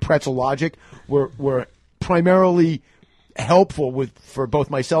Ecstasy and Pretzel Logic, were primarily helpful for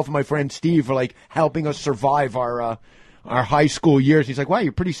both myself and my friend Steve for, like, helping us survive our high school years. He's like, wow,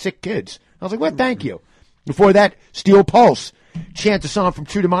 you're pretty sick kids. I was like, well, thank you. Before that, Steel Pulse, Chant a Song from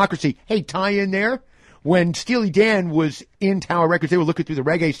True Democracy. Hey, tie in there. When Steely Dan was in Tower Records, they were looking through the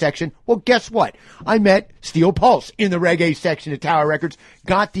reggae section. Well, guess what? I met Steel Pulse in the reggae section at Tower Records,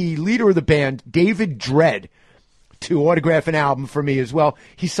 got the leader of the band, David Dredd, to autograph an album for me as well.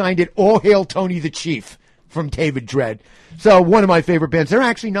 He signed it, All Hail Tony the Chief, from David Dredd. So one of my favorite bands. They're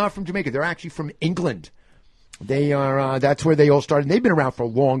actually not from Jamaica. They're actually from England. They are, that's where they all started. And they've been around for a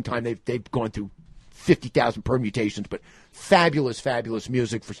long time. They've gone through 50,000 permutations, but fabulous, fabulous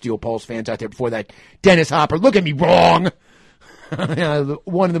music for Steel Pulse fans out there. Before that, Dennis Hopper, Look at Me Wrong.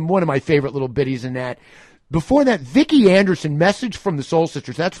 one of my favorite little biddies in that. Before that, Vicki Anderson, Message from the Soul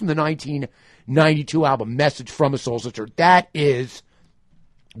Sisters. That's from the 1992 album, Message from a Soul Sister. That is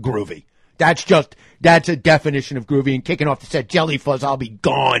groovy. That's a definition of groovy. And kicking off the set, Jelly Fuzz, I'll Be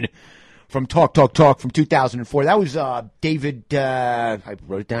Gone, from Talk from 2004. That was David, I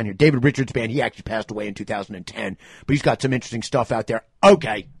wrote it down here, David Richards' band. He actually passed away in 2010, but he's got some interesting stuff out there.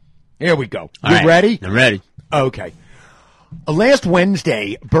 Okay, here we go. All You right. ready? I'm ready. Okay. Last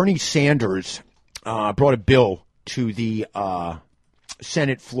Wednesday, Bernie Sanders brought a bill to the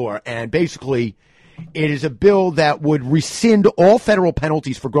Senate floor, and basically it is a bill that would rescind all federal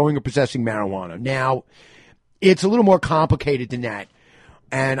penalties for growing or possessing marijuana. Now, it's a little more complicated than that,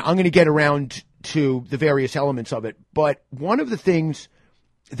 and I'm going to get around to the various elements of it. But one of the things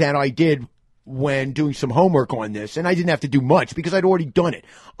that I did when doing some homework on this, and I didn't have to do much because I'd already done it.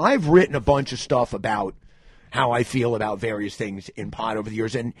 I've written a bunch of stuff about how I feel about various things in pot over the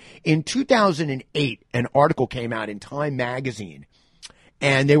years. And in 2008, an article came out in Time magazine,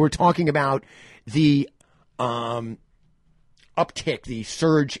 and they were talking about the uptick, the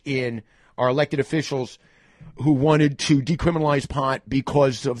surge in our elected officials who wanted to decriminalize pot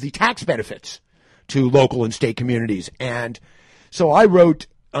because of the tax benefits to local and state communities. And so I wrote,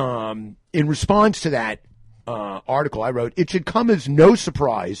 in response to that article, I wrote, "It should come as no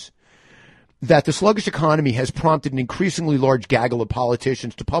surprise that the sluggish economy has prompted an increasingly large gaggle of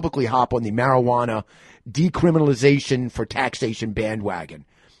politicians to publicly hop on the marijuana decriminalization for taxation bandwagon.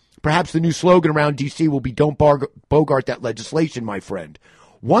 Perhaps the new slogan around D.C. will be, 'Don't bogart that legislation, my friend.'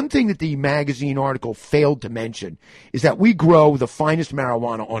 One thing that the magazine article failed to mention is that we grow the finest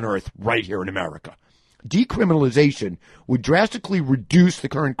marijuana on earth right here in America. Decriminalization would drastically reduce the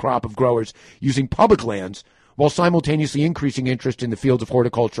current crop of growers using public lands while simultaneously increasing interest in the fields of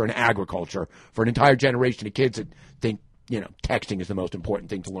horticulture and agriculture for an entire generation of kids that think, texting is the most important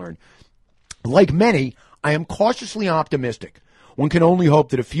thing to learn. Like many, I am cautiously optimistic. One can only hope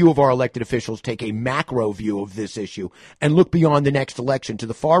that a few of our elected officials take a macro view of this issue and look beyond the next election to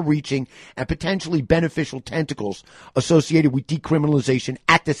the far-reaching and potentially beneficial tentacles associated with decriminalization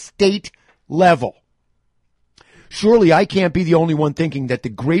at the state level. Surely I can't be the only one thinking that the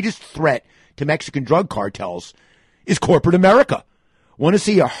greatest threat to Mexican drug cartels is corporate America. Want to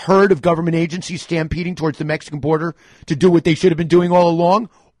see a herd of government agencies stampeding towards the Mexican border to do what they should have been doing all along?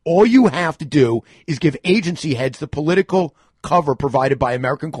 All you have to do is give agency heads the political cover provided by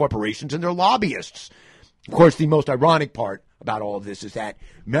American corporations and their lobbyists. Of course, the most ironic part about all of this is that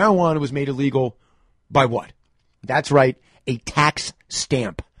marijuana was made illegal by what? That's right, a tax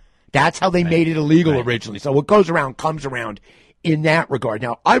stamp. That's how they made it illegal originally. So what goes around comes around in that regard.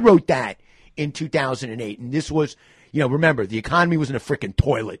 Now, I wrote that in 2008, and this was, remember, the economy was in a freaking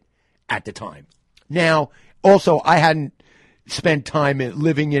toilet at the time. Now, also, I hadn't spent time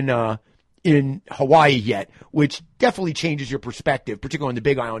living in Hawaii yet, which definitely changes your perspective, particularly on the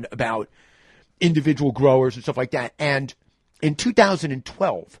Big Island, about individual growers and stuff like that. And in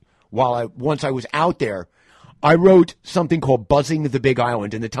 2012, once I was out there, I wrote something called Buzzing the Big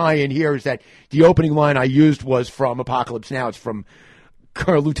Island. And the tie-in here is that the opening line I used was from Apocalypse Now. It's from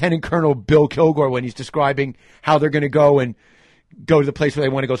Lieutenant Colonel Bill Kilgore when he's describing how they're going to go to the place where they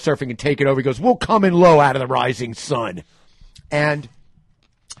want to go surfing and take it over. He goes, "We'll come in low out of the rising sun." And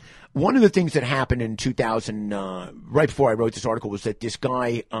one of the things that happened in 2000, right before I wrote this article, was that this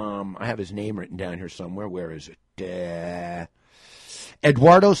guy, I have his name written down here somewhere. Where is it?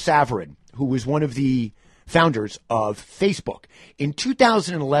 Eduardo Saverin, who was one of the founders of Facebook. In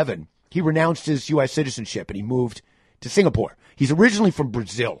 2011, he renounced his U.S. citizenship and he moved to Singapore. He's originally from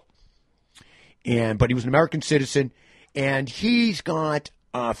Brazil, but he was an American citizen, and he's got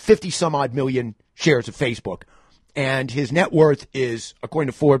 50-some-odd million shares of Facebook. And his net worth is,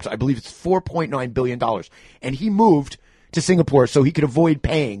 according to Forbes, I believe it's $4.9 billion. And he moved to Singapore so he could avoid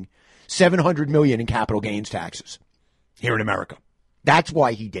paying $700 million in capital gains taxes here in America. That's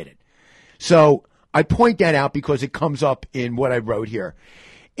why he did it. So I point that out because it comes up in what I wrote here.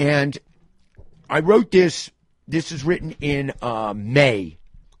 And I wrote this. This is written in May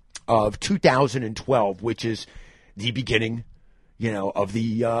of 2012, which is the beginning, of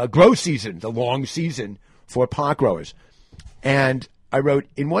the grow season, the long season for pot growers. And I wrote,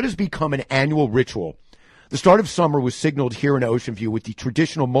 in what has become an annual ritual, the start of summer was signaled here in Ocean View with the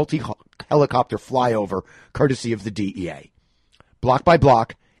traditional multi-helicopter flyover courtesy of the DEA. Block by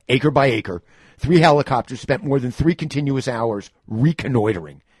block, acre by acre, 3 helicopters spent more than 3 continuous hours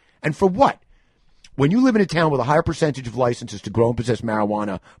reconnoitering. And for what? When you live in a town with a higher percentage of licenses to grow and possess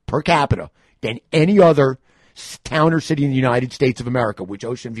marijuana per capita than any other town or city in the United States of America, which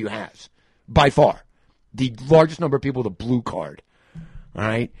Ocean View has, by far, the largest number of people with a blue card, all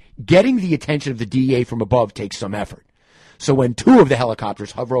right, getting the attention of the DEA from above takes some effort. So when 2 of the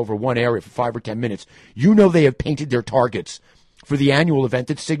helicopters hover over one area for 5 or 10 minutes, they have painted their targets for the annual event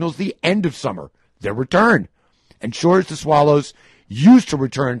that signals the end of summer, their return. And sure as the Swallows used to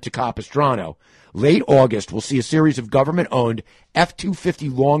return to Capistrano, late August will see a series of government-owned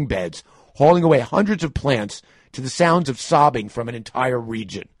F-250 long beds hauling away hundreds of plants to the sounds of sobbing from an entire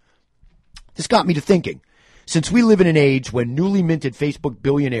region. This got me to thinking. Since we live in an age when newly minted Facebook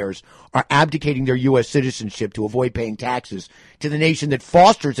billionaires are abdicating their U.S. citizenship to avoid paying taxes to the nation that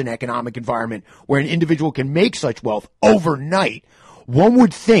fosters an economic environment where an individual can make such wealth overnight, one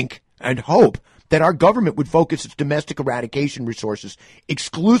would think and hope that our government would focus its domestic eradication resources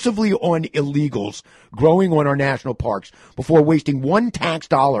exclusively on illegals growing on our national parks before wasting one tax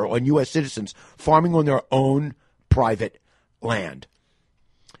dollar on U.S. citizens farming on their own private land.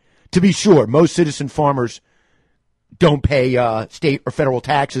 To be sure, most citizen farmers don't pay state or federal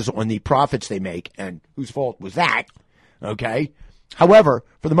taxes on the profits they make, and whose fault was that? Okay? However,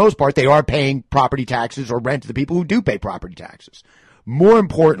 for the most part, they are paying property taxes or rent to the people who do pay property taxes. More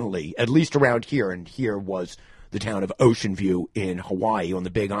importantly, at least around here, and here was the town of Ocean View in Hawaii on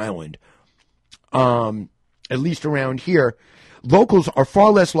the Big Island, at least around here, locals are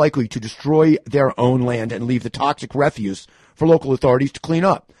far less likely to destroy their own land and leave the toxic refuse for local authorities to clean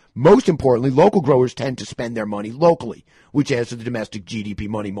up. Most importantly, local growers tend to spend their money locally, which adds to the domestic GDP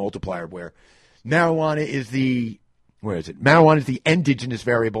money multiplier, where marijuana is the endogenous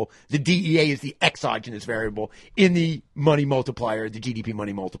variable, the DEA is the exogenous variable in the money multiplier, the GDP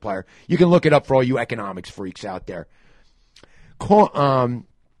money multiplier. You can look it up for all you economics freaks out there. Call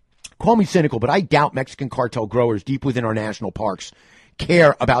me cynical, but I doubt Mexican cartel growers deep within our national parks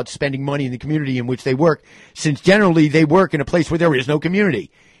care about spending money in the community in which they work, since generally they work in a place where there is no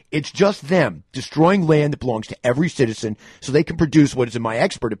community. It's just them destroying land that belongs to every citizen so they can produce what is, in my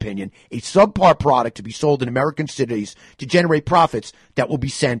expert opinion, a subpar product to be sold in American cities to generate profits that will be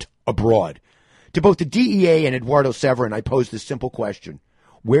sent abroad. To both the DEA and Eduardo Severin, I pose this simple question.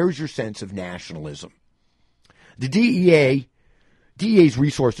 Where is your sense of nationalism? The DEA's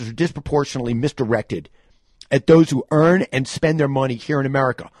resources are disproportionately misdirected at those who earn and spend their money here in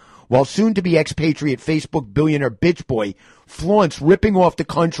America, while soon-to-be expatriate Facebook billionaire bitch boy flaunts ripping off the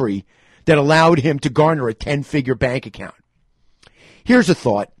country that allowed him to garner a 10-figure bank account. Here's a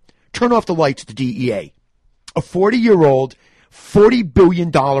thought. Turn off the lights at the DEA. A 40-year-old, $40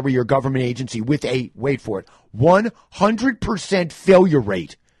 billion a year government agency with a, wait for it, 100% failure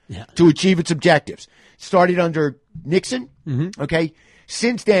rate to achieve its objectives. Started under Nixon, okay?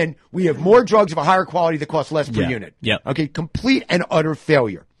 Since then, we have more drugs of a higher quality that cost less per unit. Okay, complete and utter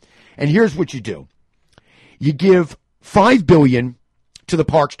failure. And here's what you do. You give $5 billion to the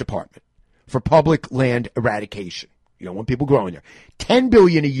Parks Department for public land eradication. You don't want people growing there. $10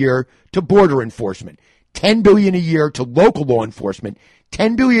 billion a year to border enforcement. $10 billion a year to local law enforcement.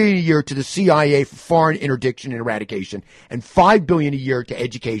 $10 billion a year to the CIA for foreign interdiction and eradication. And $5 billion a year to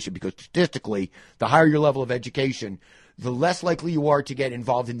education, because statistically, the higher your level of education, the less likely you are to get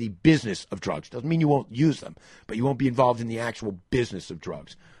involved in the business of drugs. Doesn't mean you won't use them, but you won't be involved in the actual business of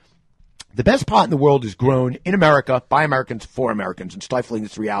drugs. The best pot in the world is grown in America, by Americans, for Americans, and stifling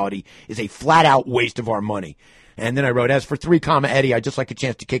this reality is a flat-out waste of our money. And then I wrote, as for 3, Eddie, I'd just like a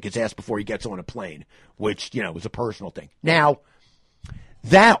chance to kick his ass before he gets on a plane, which, was a personal thing. Now,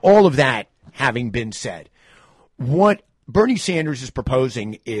 all of that having been said, what Bernie Sanders is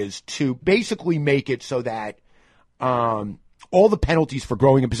proposing is to basically make it so that all the penalties for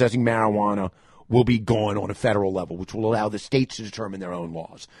growing and possessing marijuana will be gone on a federal level, which will allow the states to determine their own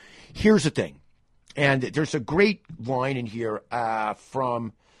laws. Here's the thing, and there's a great line in here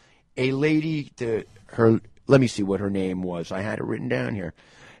from a lady. Let me see what her name was. I had it written down here.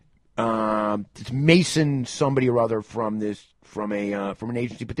 It's Mason, somebody or other from an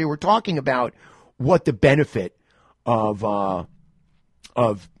agency, but they were talking about what the benefit of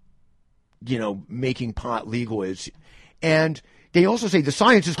making pot legal is, and they also say the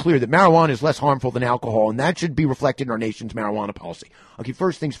science is clear that marijuana is less harmful than alcohol, and that should be reflected in our nation's marijuana policy. Okay,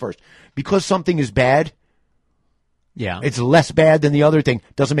 first things first. Because something is bad, it's less bad than the other thing,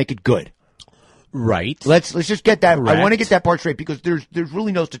 doesn't make it good. Right. Let's just get that. Correct. I want to get that part straight, because there's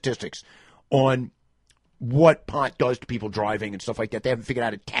really no statistics on what pot does to people driving and stuff like that. They haven't figured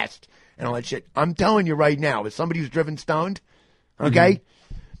out a test and all that shit. I'm telling you right now, as somebody who's driven stoned, okay,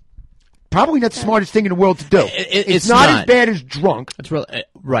 probably not the smartest thing in the world to do. It's not as bad as drunk. That's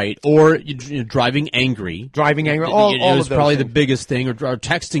right. Or driving angry. Driving angry. It was probably the biggest thing. Or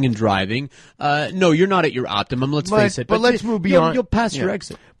texting and driving. No, you're not at your optimum. Let's face it. But let's move beyond. You'll pass your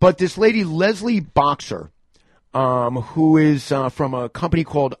exit. But this lady, Leslie Boxer, who is from a company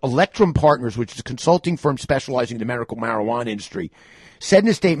called Electrum Partners, which is a consulting firm specializing in the medical marijuana industry, said in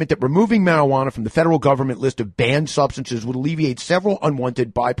a statement that removing marijuana from the federal government list of banned substances would alleviate several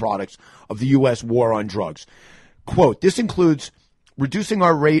unwanted byproducts of the U.S. war on drugs. Quote, this includes reducing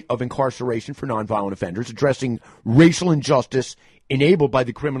our rate of incarceration for nonviolent offenders, addressing racial injustice enabled by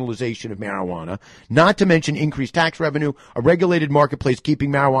the criminalization of marijuana, not to mention increased tax revenue, a regulated marketplace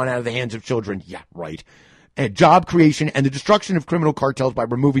keeping marijuana out of the hands of children. Yeah, right. And job creation and the destruction of criminal cartels by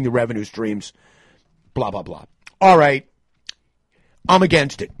removing the revenue streams. Blah, blah, blah. All right. I'm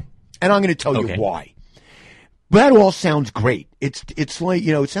against it. And I'm going to tell you why. That all sounds great. It's like,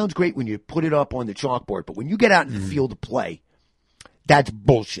 it sounds great when you put it up on the chalkboard, but when you get out in the field of play, that's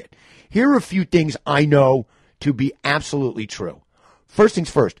bullshit. Here are a few things I know to be absolutely true. First things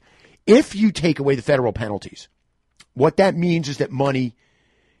first, if you take away the federal penalties, what that means is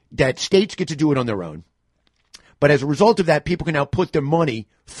that states get to do it on their own. But as a result of that, people can now put their money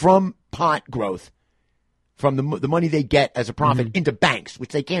from pot growth, from the money they get as a profit, into banks,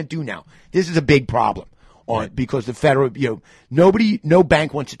 which they can't do now. This is a big problem because the federal, no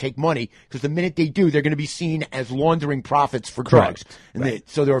bank wants to take money because the minute they do, they're going to be seen as laundering profits for drugs. And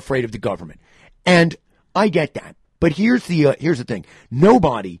so they're afraid of the government. And I get that. But here's the thing.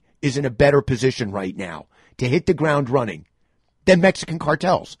 Nobody is in a better position right now to hit the ground running than Mexican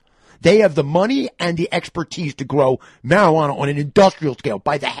cartels. They have the money and the expertise to grow marijuana on an industrial scale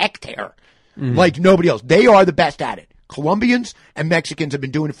by the hectare like nobody else. They are the best at it. Colombians and Mexicans have been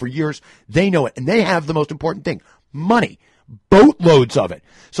doing it for years. They know it. And they have the most important thing, money, boatloads of it.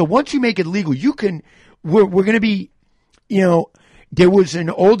 So once you make it legal, we're going to be, there was an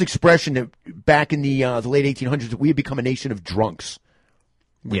old expression that back in the late 1800s that we had become a nation of drunks.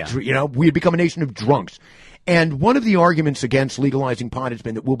 We had become a nation of drunks. And one of the arguments against legalizing pot has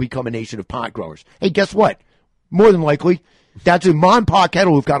been that we'll become a nation of pot growers. Hey, guess what? More than likely, that's a mom and pop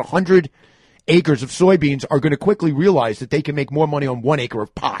kettle who've got 100 acres of soybeans are going to quickly realize that they can make more money on 1 acre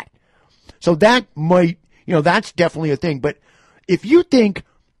of pot. So that might, that's definitely a thing. But if you think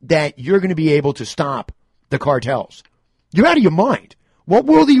that you're going to be able to stop the cartels, you're out of your mind. What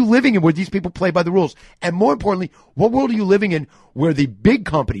world are you living in where these people play by the rules? And more importantly, what world are you living in where the big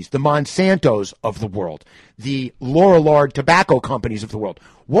companies, the Monsantos of the world, the Lorillard tobacco companies of the world,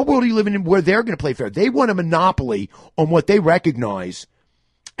 what world are you living in where they're going to play fair? They want a monopoly on what they recognize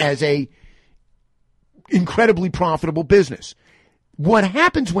as a incredibly profitable business. What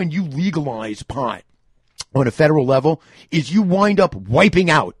happens when you legalize pot on a federal level is you wind up wiping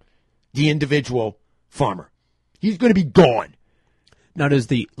out the individual farmer. He's going to be gone. Now, does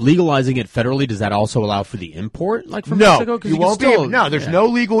the legalizing it federally, does that also allow for the import, like from No, Mexico? you won't be able, no, there's no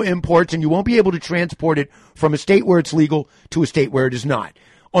legal imports, and you won't be able to transport it from a state where it's legal to a state where it is not.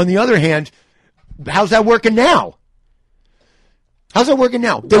 On the other hand, how's that working now? How's that working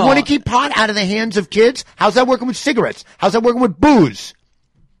now? They want to keep pot out of the hands of kids? How's that working with cigarettes? How's that working with booze?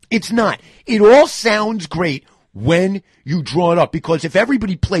 It's not. It all sounds great when you draw it up, because if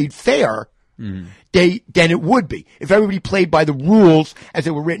everybody played fair, then it would be. If everybody played by the rules as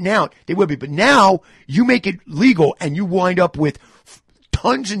they were written out, they would be. But now you make it legal and you wind up with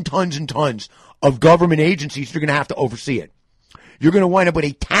tons and tons and tons of government agencies that are going to have to oversee it. You're going to wind up with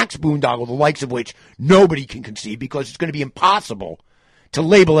a tax boondoggle, the likes of which nobody can conceive, because it's going to be impossible to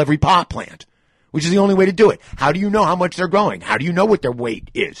label every pot plant, which is the only way to do it. How do you know how much they're growing? How do you know what their weight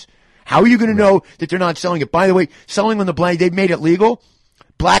is? How are you going to know that they're not selling it? By the way, selling on the blind, they've made it legal.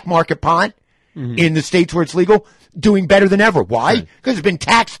 Black market pot in the states where it's legal, doing better than ever. Why? Because it's been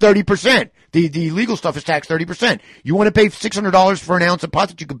taxed 30%. The legal stuff is taxed 30%. You want to pay $600 for an ounce of pot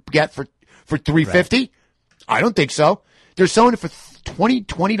that you could get for $350? Right. I don't think so. They're selling it for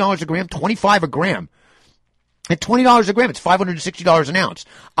 $20 a gram, $25 a gram. At $20 a gram, it's $560 an ounce.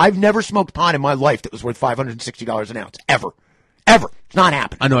 I've never smoked pot in my life that was worth $560 an ounce. Ever. It's not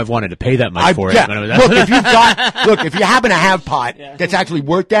happening. I know I've wanted to pay that much for it. Yeah. Look, if you happen to have pot that's actually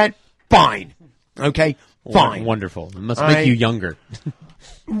worth that, fine. Okay? Fine. Wonderful. It must make you younger.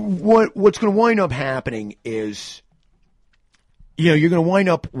 What's going to wind up happening is, you're going to wind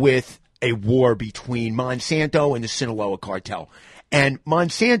up with a war between Monsanto and the Sinaloa cartel. And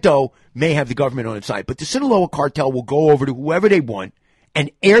Monsanto may have the government on its side, but the Sinaloa cartel will go over to whoever they want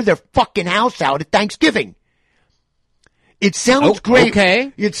and air their fucking house out at Thanksgiving. It sounds great.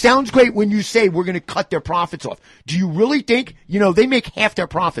 Okay. It sounds great when you say we're going to cut their profits off. Do you really think, they make half their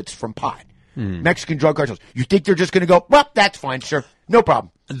profits from pot? Mexican drug cartels. You think they're just going to go, well, that's fine, sure. No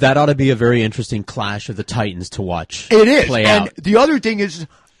problem. That ought to be a very interesting clash of the titans to watch. It is. Play and out. The other thing is,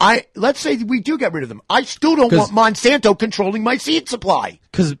 let's say we do get rid of them. I still don't want Monsanto controlling my seed supply.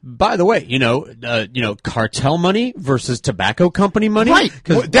 Because, by the way, cartel money versus tobacco company money. Right.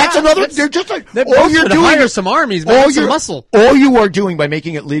 That's another. They're just like all you're doing. Hire some armies, man, some muscle. All you are doing by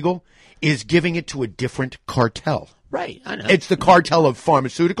making it legal is giving it to a different cartel. Right. I know. It's the cartel of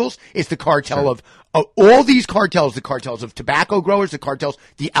pharmaceuticals. It's the cartel of all these cartels. The cartels of tobacco growers. The cartels,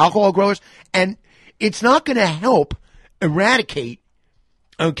 the alcohol growers, and it's not going to help eradicate.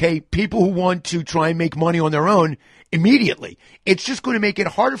 Okay, people who want to try and make money on their own immediately. It's just going to make it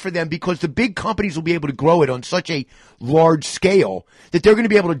harder for them because the big companies will be able to grow it on such a large scale that they're going to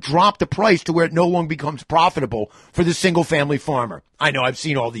be able to drop the price to where it no longer becomes profitable for the single family farmer. I know, I've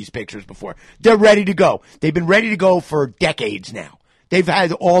seen all these pictures before. They're ready to go. They've been ready to go for decades now. They've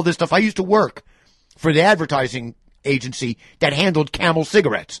had all this stuff. I used to work for the advertising agency that handled Camel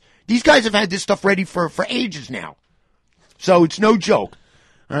cigarettes. These guys have had this stuff ready for ages now. So it's no joke.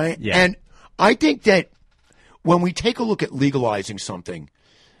 All right? Yeah. And I think that when we take a look at legalizing something,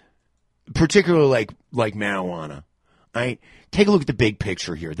 particularly like marijuana, right? Take a look at the big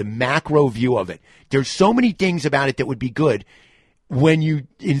picture here, the macro view of it. There's so many things about it that would be good when you,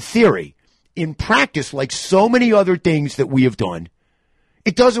 in theory, in practice, like so many other things that we have done,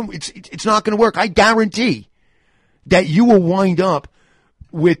 it's not going to work. I guarantee that you will wind up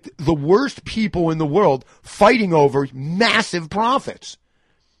with the worst people in the world fighting over massive profits.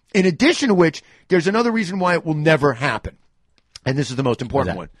 In addition to which, there's another reason why it will never happen. And this is the most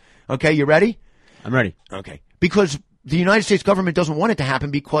important one. Okay, you ready? I'm ready. Okay. Because the United States government doesn't want it to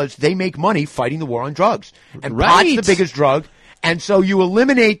happen because they make money fighting the war on drugs. And pot's the biggest drug. And so you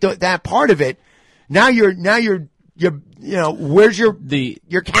eliminate that part of it. Now you're where's your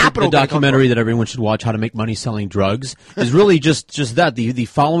capital? The documentary that everyone should watch, How to Make Money Selling Drugs, is really just that, the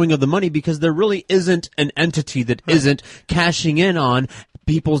following of the money, because there really isn't an entity that isn't cashing in on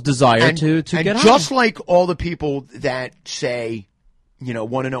people's desire to get on. Just like all the people that say,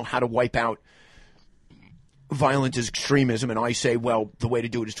 want to know how to wipe out violent extremism, and I say, well, the way to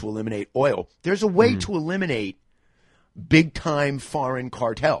do it is to eliminate oil. There's a way to eliminate big-time foreign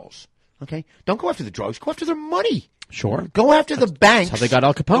cartels. Okay? Don't go after the drugs. Go after their money. Sure. Go after the banks. That's how they got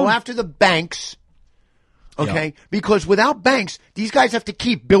Al Capone. Go after the banks. Okay? Yeah. Because without banks, these guys have to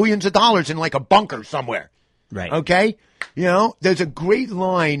keep billions of dollars in like a bunker somewhere. Right. Okay? There's a great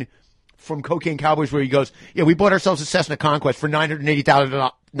line from Cocaine Cowboys where he goes, we bought ourselves a Cessna Conquest for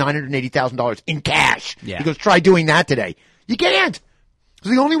 $980,000 in cash. Yeah. He goes, try doing that today. You can't.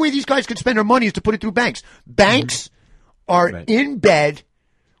 Because the only way these guys can spend their money is to put it through banks. Banks are in bed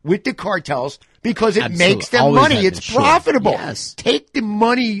with the cartels because it makes them money. It's profitable. Yes. Take the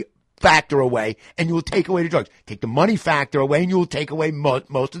money factor away and you will take away the drugs. Take the money factor away and you will take away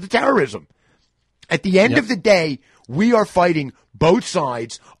most of the terrorism. At the end of the day, we are fighting both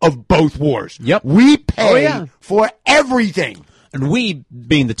sides of both wars. Yep. We pay for everything. And we,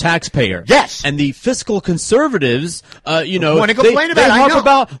 being the taxpayer. Yes. And the fiscal conservatives, want to complain about it. They talk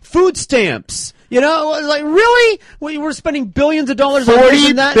about food stamps. Like, really? We're spending billions of dollars on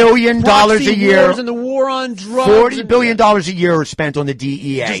that? $40 billion a year. And the war on drugs. $40 billion a year is spent on the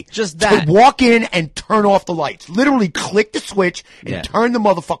DEA. Just that. To walk in and turn off the lights. Literally click the switch and turn the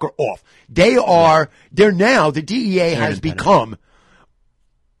motherfucker off. The DEA has become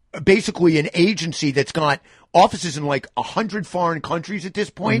basically an agency that's got offices in like 100 foreign countries at this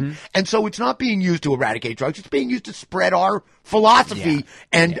point. And so it's not being used to eradicate drugs. It's being used to spread our philosophy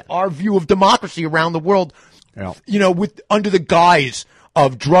and our view of democracy around the world, under the guise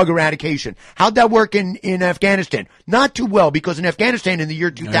of drug eradication. How'd that work in Afghanistan? Not too well, because in Afghanistan in the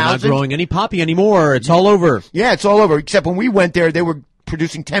year 2000... They're not growing any poppy anymore. It's all over. Yeah, it's all over. Except when we went there, they were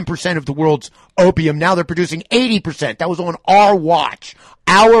producing 10% of the world's opium. Now they're producing 80%. That was on our watch.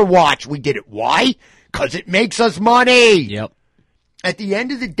 Our watch. We did it. Why? Because it makes us money. Yep. At the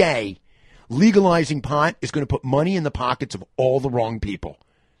end of the day, legalizing pot is going to put money in the pockets of all the wrong people.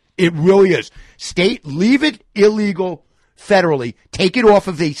 It really is. Leave it illegal federally. Take it off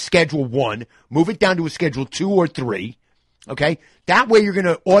of a Schedule 1. Move it down to a Schedule 2 or 3. Okay? That way you're going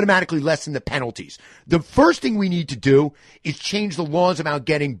to automatically lessen the penalties. The first thing we need to do is change the laws about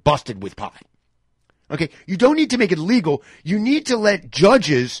getting busted with pot. Okay? You don't need to make it legal. You need to let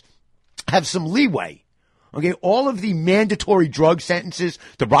judges have some leeway. Okay, all of the mandatory drug sentences,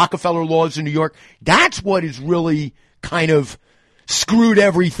 the Rockefeller laws in New York, that's what is really kind of screwed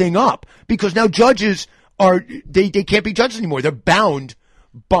everything up. Because now judges they can't be judges anymore. They're bound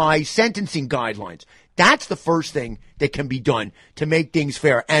by sentencing guidelines. That's the first thing that can be done to make things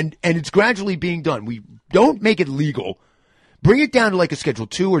fair. And it's gradually being done. We don't make it legal. Bring it down to like a Schedule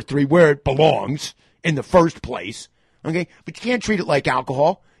 2 or 3 where it belongs in the first place. Okay? But you can't treat it like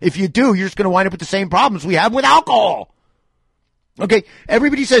alcohol. If you do, you're just going to wind up with the same problems we have with alcohol. Okay?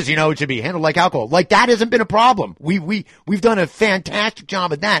 Everybody says, it should be handled like alcohol. Like, that hasn't been a problem. We've done a fantastic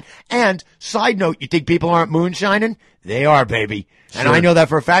job at that. And, side note, you think people aren't moonshining? They are, baby. And I know that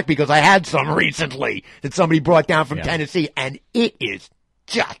for a fact because I had some recently that somebody brought down from Tennessee, and it is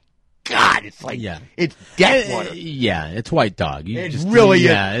just, God, it's like, it's death water. It's white dog. It really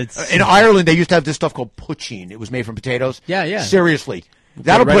is. In Ireland, they used to have this stuff called poutine. It was made from potatoes. Yeah. Seriously.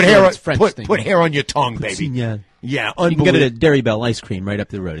 That'll put hair on your tongue, baby. Poutine, yeah, you can get it at Dairy Bell Ice Cream right up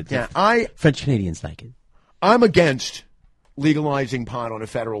the road. French Canadians like it. I'm against legalizing pot on a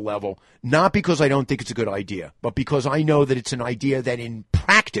federal level, not because I don't think it's a good idea, but because I know that it's an idea that in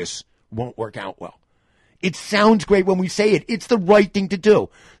practice won't work out well. It sounds great when we say it. It's the right thing to do.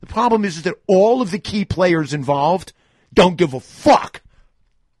 The problem is that all of the key players involved don't give a fuck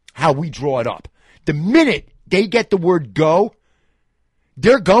how we draw it up. The minute they get the word go,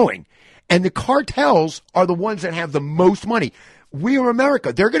 they're going. And the cartels are the ones that have the most money. We are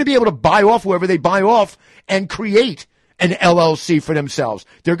America. They're going to be able to buy off whoever they buy off and create an LLC for themselves.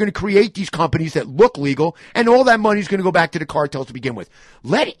 They're going to create these companies that look legal, and all that money is going to go back to the cartels to begin with.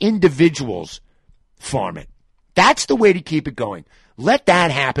 Let individuals farm it. That's the way to keep it going. Let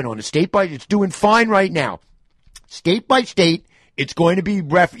that happen on a state by. It's doing fine right now. State by state, it's going to be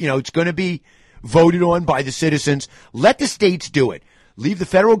it's going to be voted on by the citizens. Let the states do it. Leave the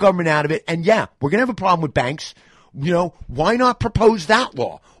federal government out of it. And we're going to have a problem with banks. Why not propose that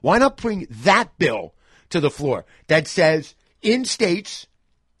law? Why not bring that bill to the floor that says in states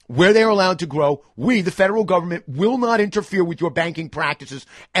where they're allowed to grow, we, the federal government, will not interfere with your banking practices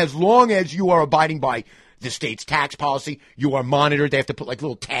as long as you are abiding by the state's tax policy. You are monitored. They have to put like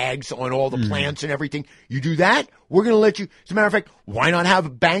little tags on all the plants and everything. You do that, we're going to let you. As a matter of fact, why not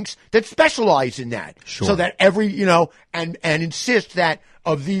have banks that specialize in that? Sure. So that every, and insist that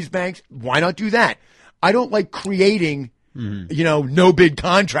of these banks, why not do that? I don't like creating, no bid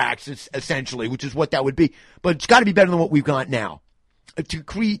contracts, essentially, which is what that would be. But it's got to be better than what we've got now.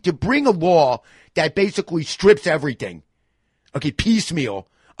 To bring a law that basically strips everything, piecemeal,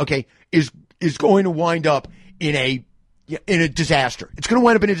 is going to wind up in a disaster. It's going to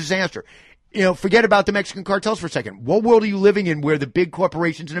wind up in a disaster. Forget about the Mexican cartels for a second. What world are you living in where the big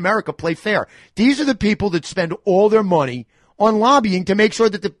corporations in America play fair? These are the people that spend all their money on lobbying to make sure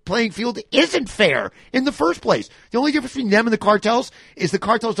that the playing field isn't fair in the first place. The only difference between them and the cartels is the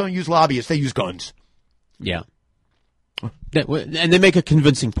cartels don't use lobbyists, they use guns. Yeah. And they make a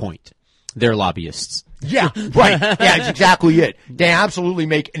convincing point. They're lobbyists. Yeah, right. Yeah, that's exactly it. They absolutely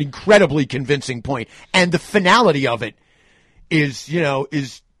make an incredibly convincing point. And the finality of it is,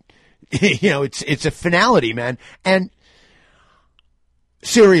 it's a finality, man. And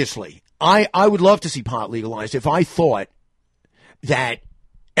seriously, I would love to see pot legalized if I thought that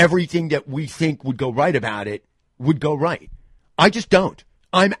everything that we think would go right about it would go right. I just don't.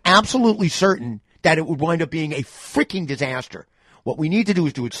 I'm absolutely certain that it would wind up being a freaking disaster. What we need to do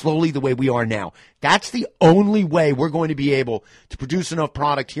is do it slowly the way we are now. That's the only way we're going to be able to produce enough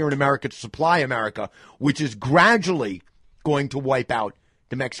product here in America to supply America, which is gradually going to wipe out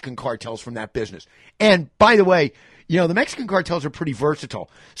the Mexican cartels from that business. And by the way, the Mexican cartels are pretty versatile.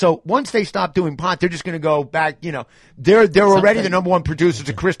 So once they stop doing pot, they're just going to go back, they're already the number one producers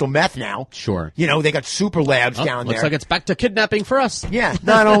of crystal meth now. Sure. They got super labs down there. Looks like it's back to kidnapping for us. Yeah,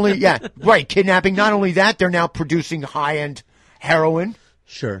 right, kidnapping. Not only that, they're now producing high-end heroin.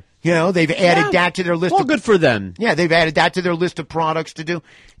 Sure. They've added that to their list. Well, good for them. Yeah, they've added that to their list of products to do.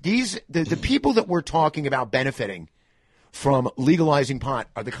 The people that we're talking about benefiting from legalizing pot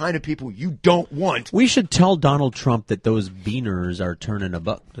are the kind of people you don't want. We should tell Donald Trump that those beaners are turning a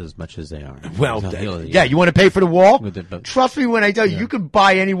buck as much as they are. Well, you want to pay for the wall? Trust me when I tell you, you can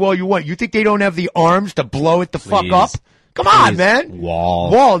buy any wall you want. You think they don't have the arms to blow it the fuck up? Come on, man.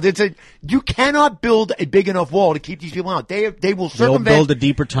 Wall. You cannot build a big enough wall to keep these people out. They will circumvent. They'll build a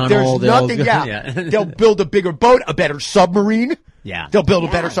deeper tunnel. There's nothing. They'll build a bigger boat, a better submarine. Yeah. They'll build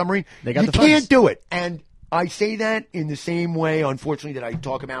a better submarine. They got you can't do it. And I say that in the same way, unfortunately, that I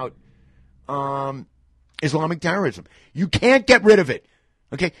talk about Islamic terrorism. You can't get rid of it.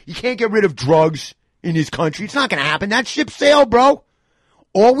 Okay? You can't get rid of drugs in this country. It's not going to happen. That ship sailed, bro.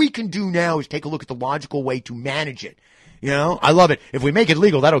 All we can do now is take a look at the logical way to manage it. I love it. If we make it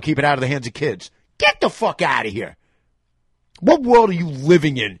legal, that'll keep it out of the hands of kids. Get the fuck out of here. What world are you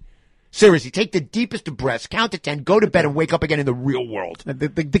living in? Seriously, take the deepest of breaths, count to 10, go to bed, and wake up again in the real world.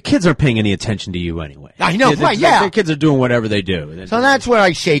 The kids aren't paying any attention to you anyway. I know, right, yeah. The kids are doing whatever they do. So that's where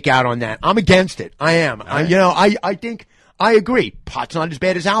I shake out on that. I'm against it. I am. Right. I think, I agree. Pot's not as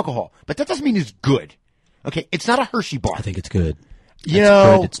bad as alcohol, but that doesn't mean it's good. Okay, it's not a Hershey bar. I think it's good.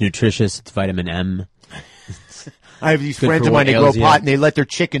 Good. It's nutritious. It's vitamin M. I have these friends of mine that grow pot, and they let their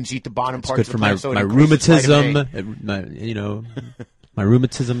chickens eat the bottom parts of the plant. It's good for my rheumatism. My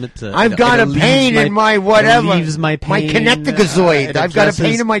rheumatism. I've got a pain in my whatever. It relieves my pain. My connecticozoid. I've got a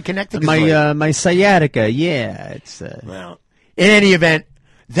pain in my connecticozoid. My sciatica. Yeah. It's well. In any event,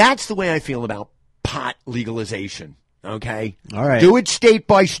 that's the way I feel about pot legalization. Okay. All right. Do it state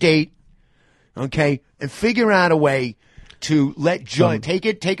by state. Okay, and figure out a way to let take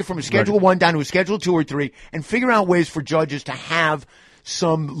it from a Schedule 1 down to a Schedule 2 or 3, and figure out ways for judges to have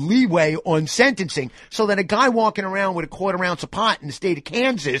some leeway on sentencing, so that a guy walking around with a quarter-ounce of pot in the state of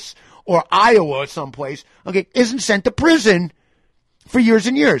Kansas or Iowa or someplace, okay, isn't sent to prison for years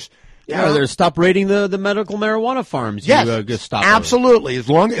and years. Yeah, stop raiding the medical marijuana farms. Yes, you stop absolutely. As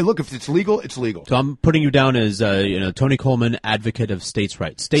long if it's legal, it's legal. So I'm putting you down as Tony Coleman, advocate of states'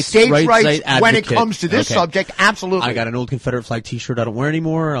 rights. States' rights when it comes to this subject, absolutely. I got an old Confederate flag T-shirt I don't wear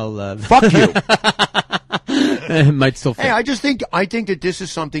anymore. I'll fuck you. It might still fit. Hey, I think that this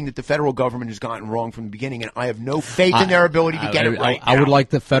is something that the federal government has gotten wrong from the beginning, and I have no faith in their ability to get it right. I would like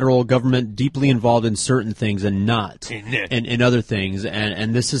the federal government deeply involved in certain things and not in other things,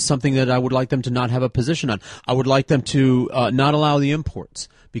 and this is something that I would like them to not have a position on. I would like them to not allow the imports,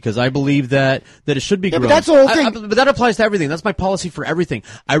 because I believe that it should be grown. But that's the whole thing. But that applies to everything. That's my policy for everything.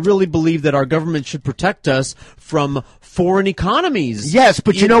 I really believe that our government should protect us from foreign economies. Yes,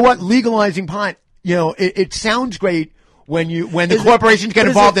 but you know what? Legalizing pot, it sounds great when the corporations get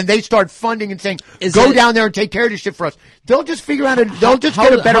involved and they start funding and saying, go down there and take care of this shit for us. They'll just figure out they'll just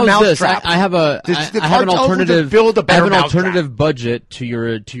get a better mousetrap. I have an alternative budget to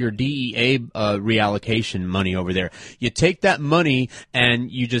your DEA reallocation money over there. You take that money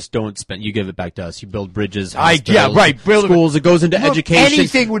and you just don't spend. You give it back to us. You build bridges, hospitals, schools. It goes into education.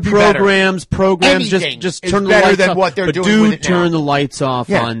 Anything would be programs. Anything just turn the lights off. What they're doing with it now. Turn the lights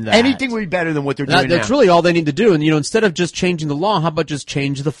off on that. Anything would be better than what they're doing now. That's really all they need to do. And instead of just changing the law, how about just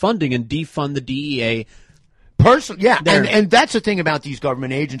change the funding and defund the DEA? And that's the thing about these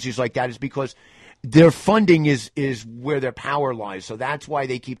government agencies like that, is because their funding is where their power lies. So that's why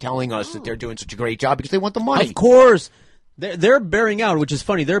they keep telling us that they're doing such a great job, because they want the money. Of course. They're bearing out, which is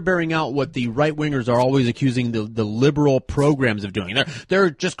funny. They're bearing out what the right-wingers are always accusing the liberal programs of doing. They're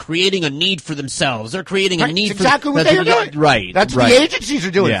just creating a need for themselves. They're creating a need for... exactly what they're doing. Right. That's what the agencies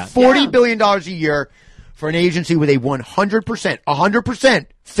are doing. Yeah. $40 billion a year for an agency with a 100%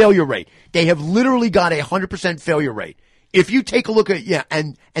 failure rate. They have literally got a 100% failure rate. If you take a look at,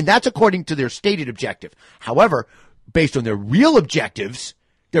 and that's according to their stated objective. However, based on their real objectives,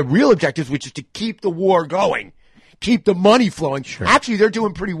 which is to keep the war going, keep the money flowing, actually they're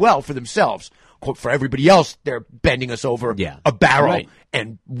doing pretty well for themselves. For everybody else, they're bending us over a barrel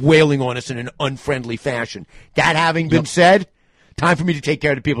and wailing on us in an unfriendly fashion. That having been said, time for me to take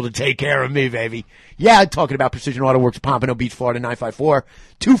care of the people to take care of me, baby. Yeah, talking about Precision Auto Works, Pompano Beach, Florida,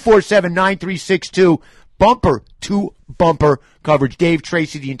 954-247-9362. Bumper to bumper coverage. Dave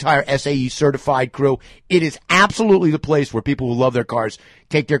Tracy, the entire SAE certified crew. It is absolutely the place where people who love their cars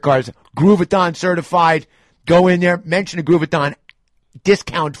take their cars. Groovathon certified. Go in there, mention a Groovathon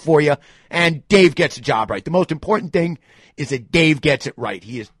discount for you, and Dave gets the job right. The most important thing is that Dave gets it right.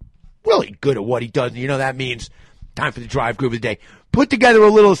 He is really good at what he does, and that means time for the drive groove of the day. Put together a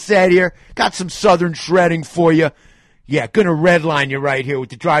little set here. Got some southern shredding for you. Yeah, gonna redline you right here with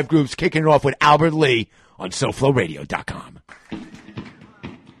the drive grooves, kicking it off with Albert Lee on SoFloRadio.com.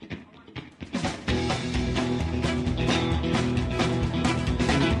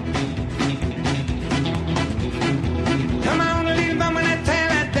 Come on, little mama, let's tear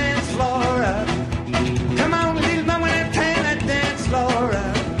that dance floor up. Come on, little mama, let's tear that dance floor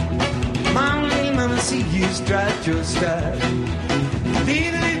up. Come on, little mama, see you strut your stuff.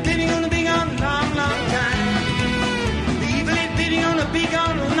 Leave it bitty on the big on a long, long time. Leave it bitty on the big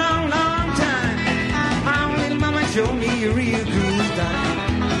on a long, long time. Come on, little mama, show me a real groove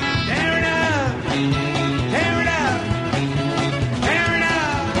time. Tear it up, tear it up, tear it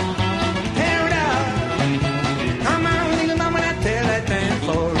up, tear it up. Come on, little mama, let's tear that dance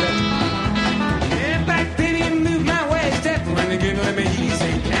floor up. Get back, bitty, and move my way. Step when again, let me hear you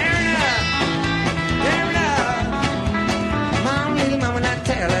say, tear it up, tear it up.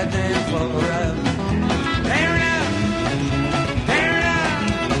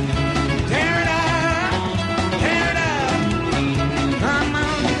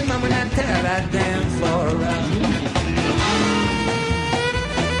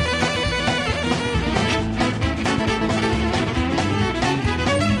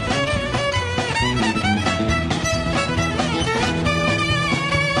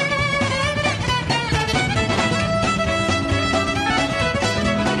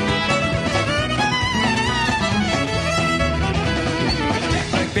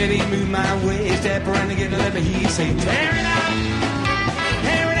 steady, move my way, step around together, let me hear you say, tear it up,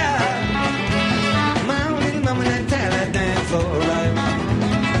 tear it up. My little mama, that tell that dance floor right.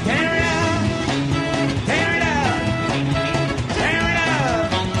 Tear it up, tear it up, tear it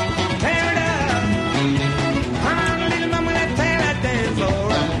up, tear it up. My little mama, that tell that dance floor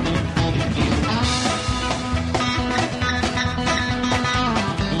right.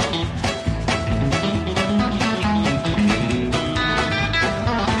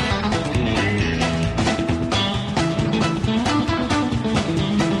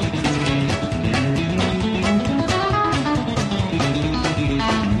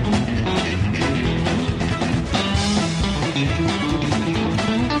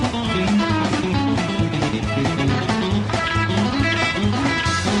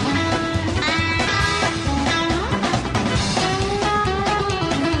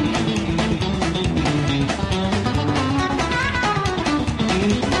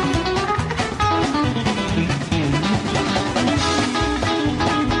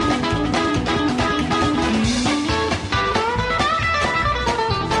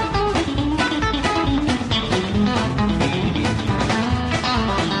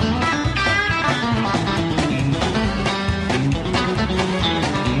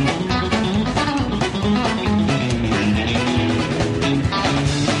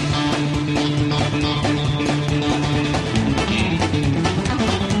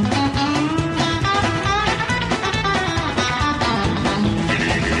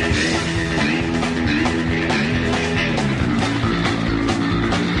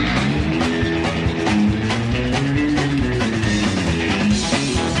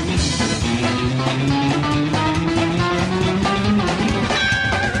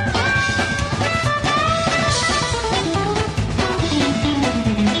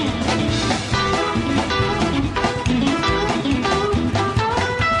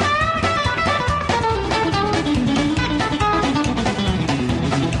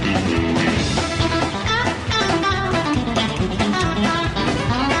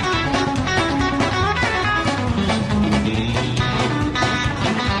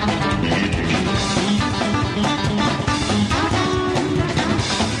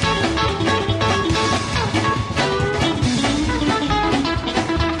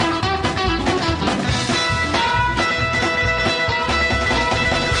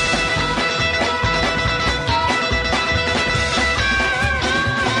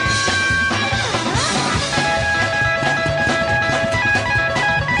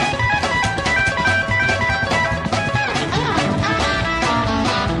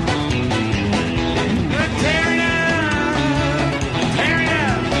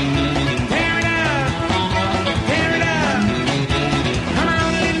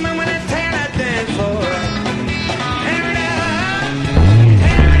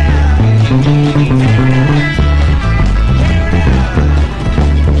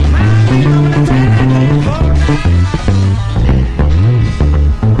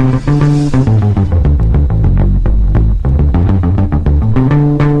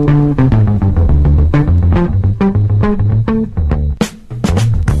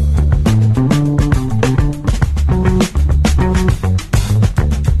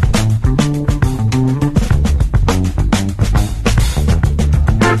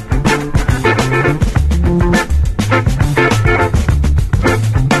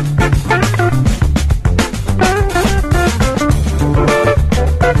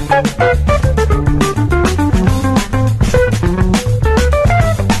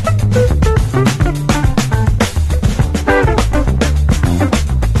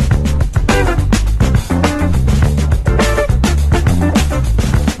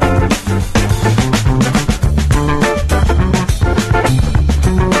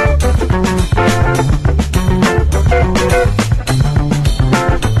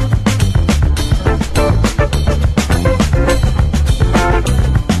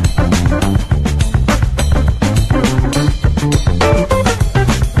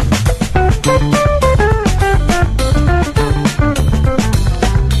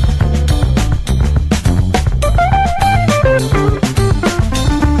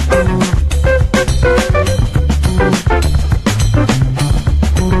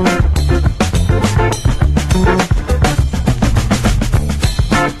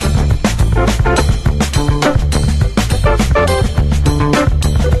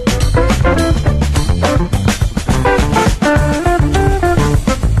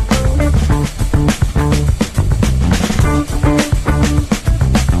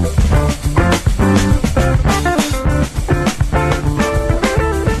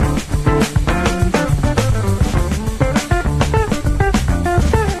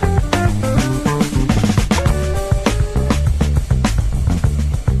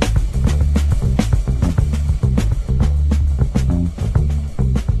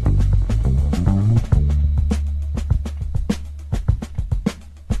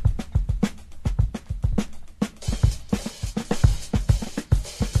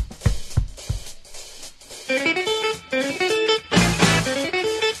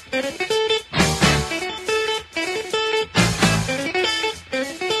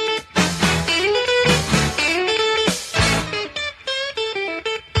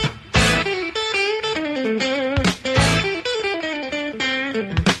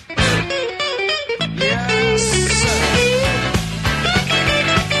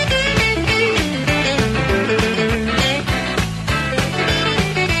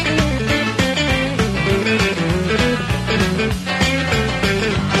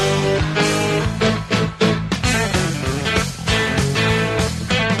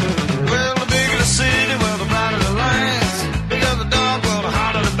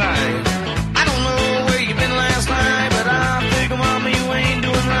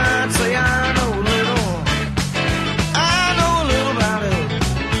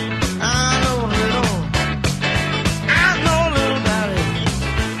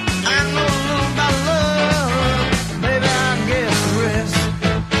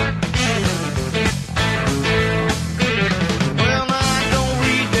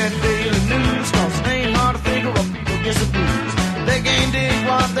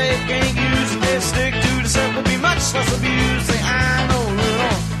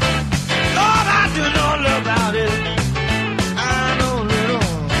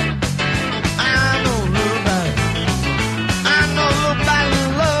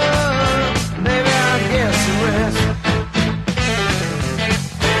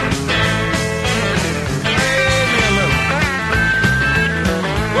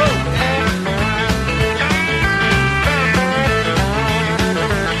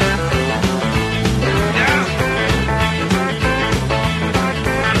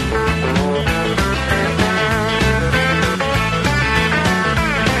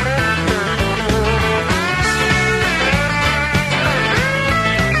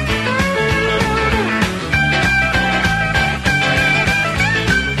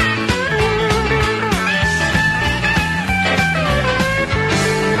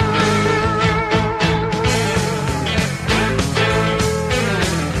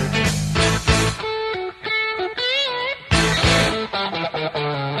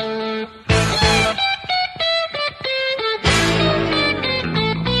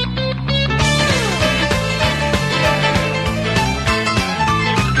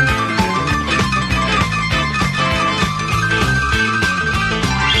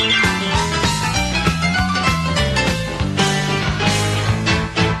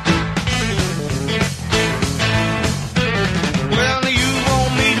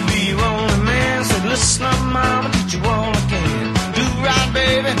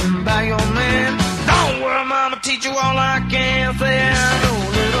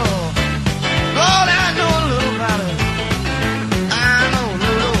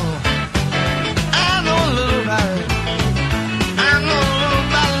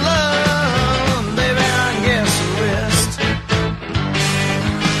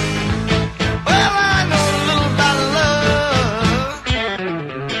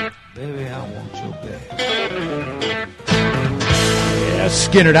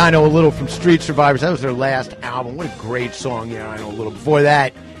 Skinner, I Know a Little from Street Survivors. That was their last album. What a great song. Yeah, I Know a Little. Before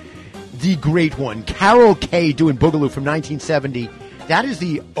that, the great one, Carol Kay doing Boogaloo from 1970. That is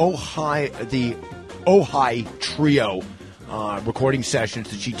the Ojai Trio recording sessions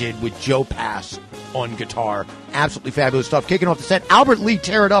that she did with Joe Pass on guitar. Absolutely fabulous stuff. Kicking off the set, Albert Lee,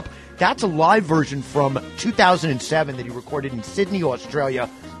 Tear It Up. That's a live version from 2007 that he recorded in Sydney, Australia.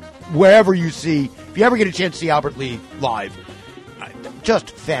 Wherever you see, if you ever get a chance to see Albert Lee live,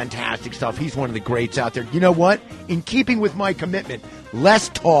 just fantastic stuff. He's one of the greats out there. You know what? In keeping with my commitment, less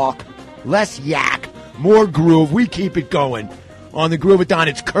talk, less yak, more groove. We keep it going. On the Groove with Don,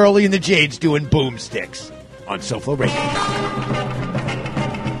 it's Curly and the Jades doing Boomsticks on SoFlo Radio.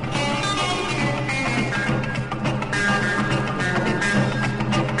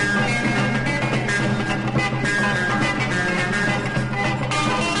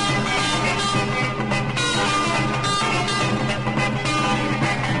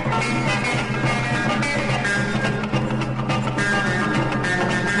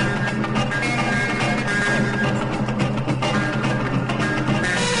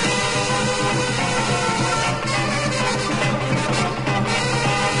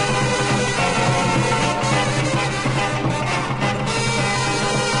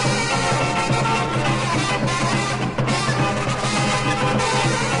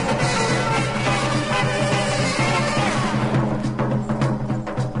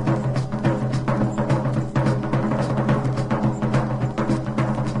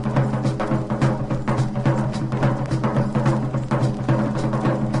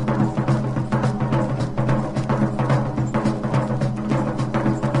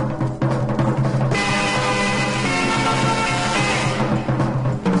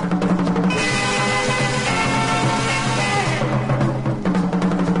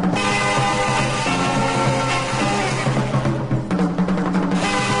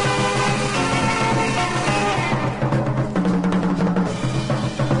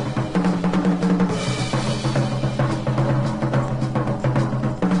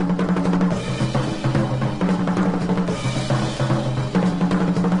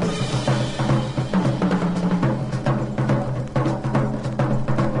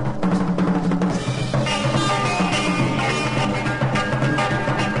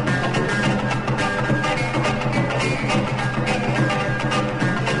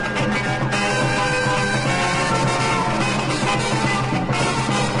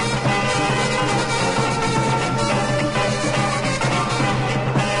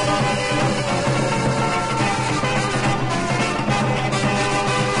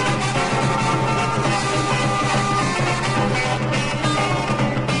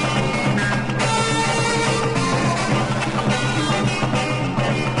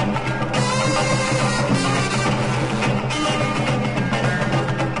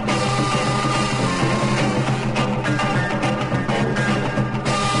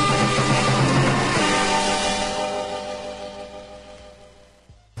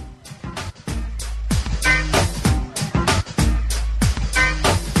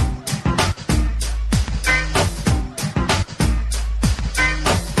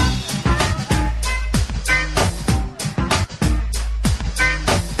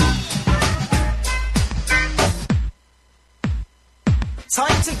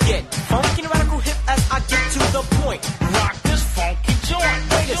 Time to get funky and radical hip as I get to the point. Rock this funky joint.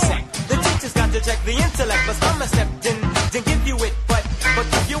 Wait a sec, the teacher's got to check the intellect, but I'm a step didn't give you it, but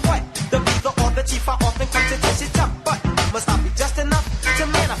give you what? The be the or the chief I often come to dish it up, but must not be just enough to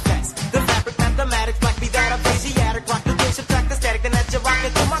manifest. The fabric mathematics, black be that of Asiatic, rock the game, subtract the static, then that you rock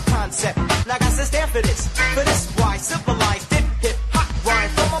into my concept. Now I got to stand for this why civilized it, hip hop rhyme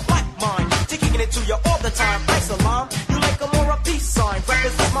from a black mind, to kicking it to you all the time. Ice alarm, you like a more a peace sign,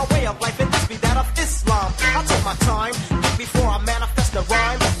 represents my way of life and this be that of Islam. I'll take my time, think before I manifest a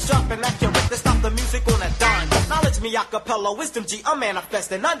rhyme, sharp and accurate to stop the music on a dime. Knowledge me acapella, wisdom G, I'm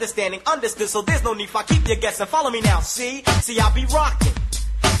manifesting, understanding, understood, so there's no need for I keep you guessing. Follow me now, see I'll be rocking.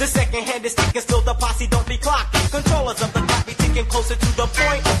 The second hand is ticking, still the posse don't be clocking. Controllers of the clock be ticking closer to the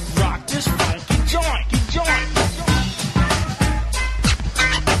point. Rock this funky joint,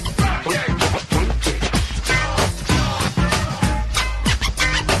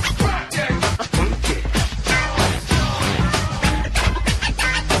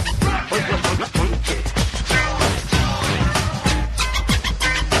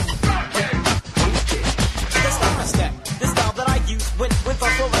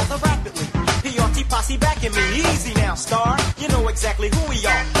 backing me easy now, star. You know exactly who we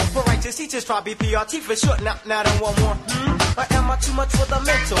are. For righteous teachers, try BPRT for short. Now then one more. Or am I too much for the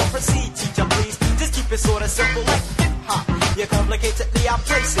mentor? Proceed, teacher, please. Just keep it sorta simple like hip hop. You complicatedly I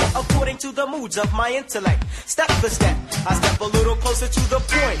place it according to the moods of my intellect. Step for step, I step a little closer to the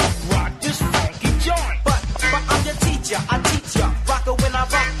point. Rock this funky joint. But I'm your teacher, I teach ya. Rocker when I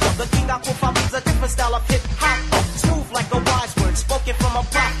rock ya. The king I profile is a different style of hip hop. Smooth like a wise word spoken from a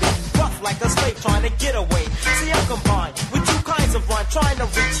prophet. Rough like a slave trying to get away. See, I'm combined with two kinds of rhyme trying to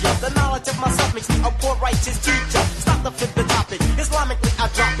reach ya. The knowledge of myself makes me a poor righteous teacher. Stop to flip the topic. Islamically I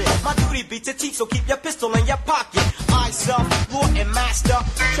drop it. My duty be to teach, so keep your pistol in your pocket. I self, lord and master,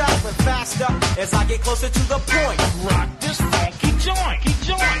 traveling faster as I get closer to the point. Rock this funky joint,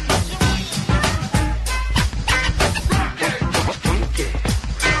 joint.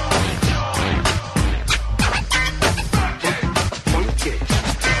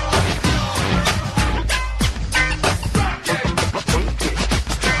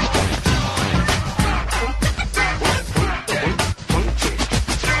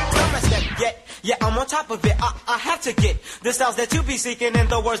 Yeah, I'm on top of it. I have to get the styles that you be seeking and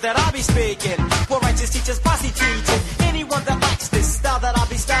the words that I be speaking. For righteous teachers, posse teaching. Anyone that likes this style that I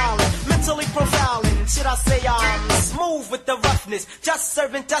be styling, mentally profiling. Should I say I'm smooth with the roughness, just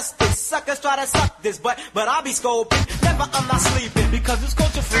serving justice. Suckers try to suck this, but I be scoping. Never, I'm not sleeping because it's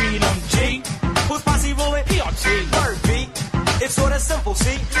culture freedom. G, who's posse ruling? PRT. Word B. It's sorta simple,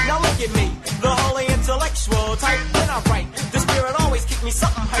 see? Now look at me, the holy intellectual type. When I write, the spirit always keep me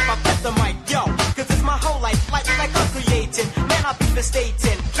something hype. I put the mic, yo, cause it's my whole life, like I'm creating. Man, I be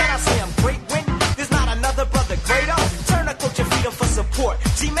devastating. Can I say I'm great when there's not another brother greater? Turn the culture freedom for support.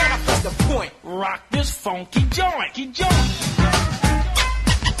 G, manifest the point. Rock this funky joint,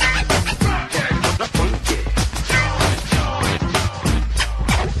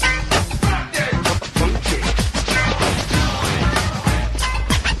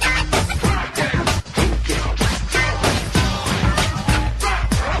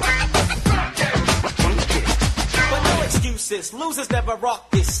 Losers never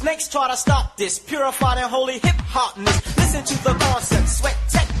rock this. Snakes try to stop this. Purified and holy hip-hopness. Listen to the concept. Sweat,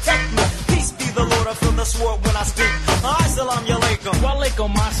 technique. Peace be the Lord. I feel the sword when I speak. Assalamu alaikum.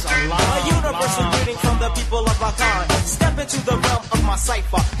 Walaikum assalam. A universal greeting from the people of our kind. Step into the realm of my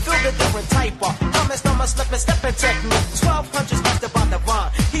cipher. Feel the different type of. Stomach, stepping technique. 1200s mastered by the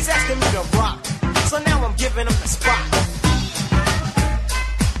vine. He's asking me to rock. So now I'm giving him the spot.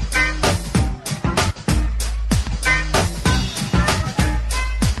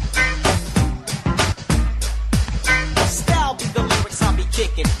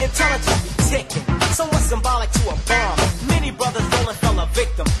 Intelligence be ticking, somewhat symbolic to a bomb. Many brothers rolling fell a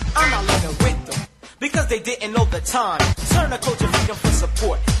victim. I'm not living with them because they didn't know the time. Turn the culture freedom for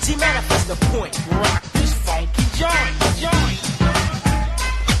support. G, manifest the point. Rock this funky joint.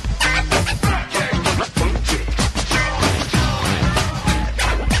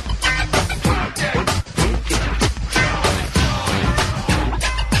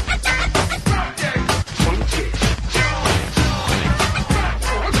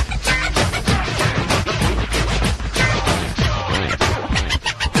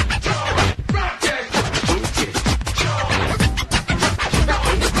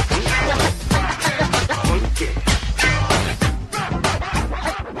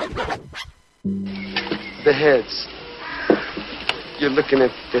 The heads. You're looking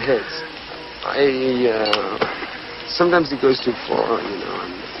at the heads. Sometimes he goes too far, you know.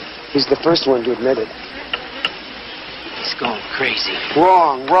 And he's the first one to admit it. He's going crazy.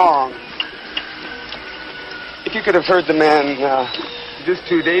 Wrong. If you could have heard the man just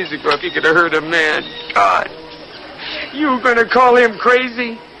 2 days ago, if you could have heard a man, God, you were going to call him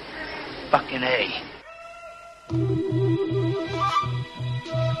crazy? Fucking A.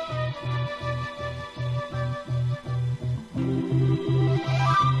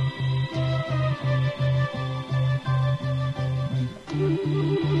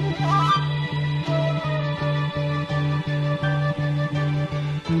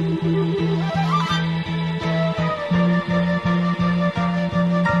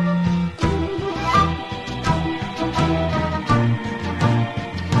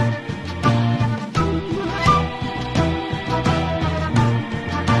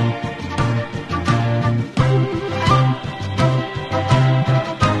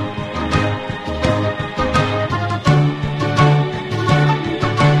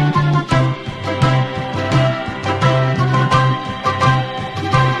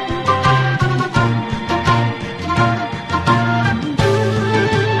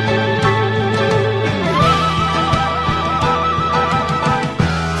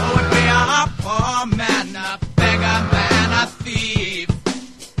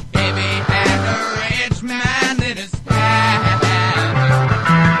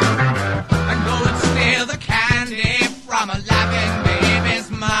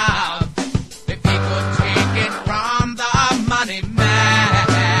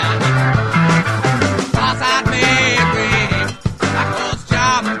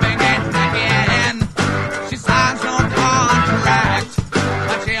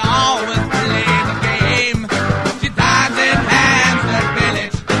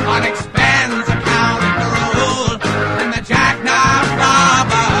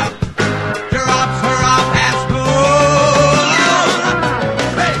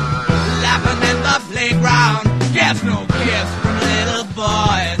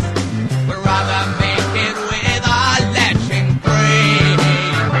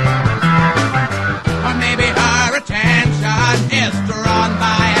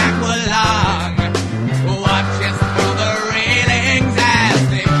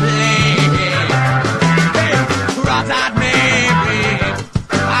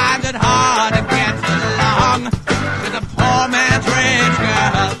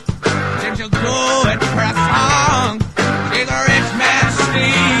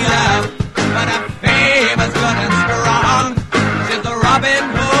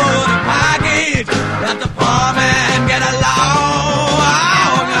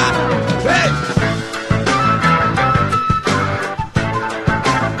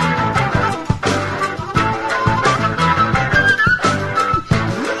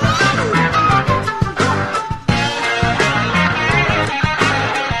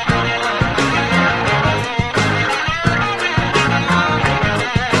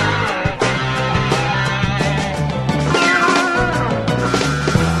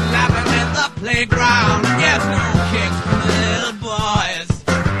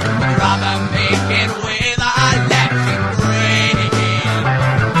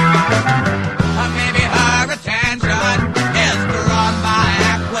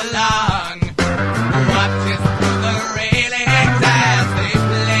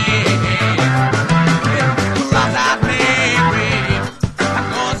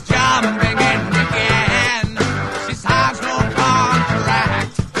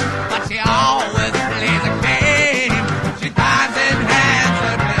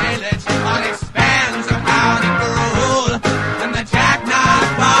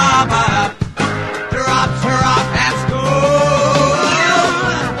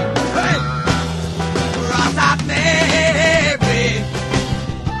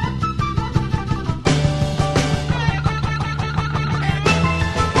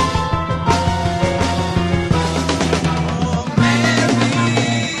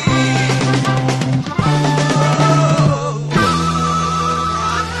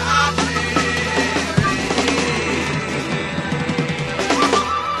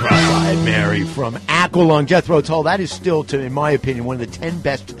 right, Mary, from Aqualung, Jethro Tull. That is still, in my opinion, one of the 10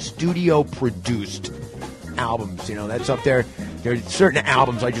 best studio-produced albums. You know, that's up there. There are certain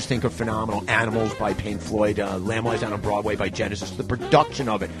albums I just think are phenomenal. Animals by Pink Floyd, Lamb Lies Down on Broadway by Genesis. The production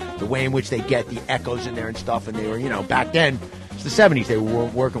of it, the way in which they get the echoes in there and stuff. And they were, you know, back then, it's the 70s, they were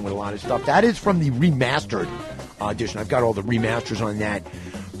working with a lot of stuff. That is from the remastered edition. I've got all the remasters on that.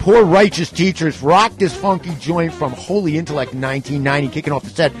 Poor Righteous Teachers rock this funky joint from Holy Intellect 1990, kicking off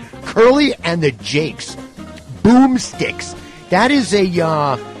the set. Curly and the Jakes, Boomsticks. That is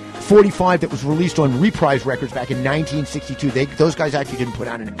a 45 that was released on Reprise Records back in 1962. Those guys actually didn't put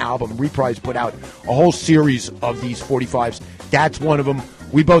out an album. Reprise put out a whole series of these 45s. That's one of them.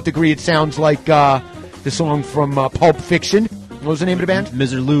 We both agree it sounds like the song from Pulp Fiction. What was the name of the band?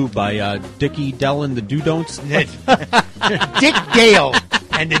 Miserlou by Dickie Dell and the Do-Don'ts. Dick Dale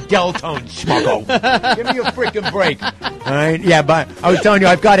and the Deltone Schmucko. Give me a freaking break. All right, yeah, but I was telling you,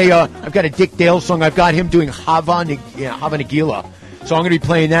 I've got a Dick Dale song. I've got him doing Hava Nagila. So I'm going to be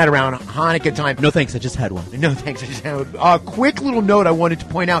playing that around Hanukkah time. No thanks, I just had one. No thanks, I just had one. Quick little note I wanted to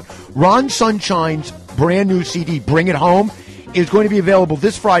point out. Ron Sunshine's brand new CD, Bring It Home, is going to be available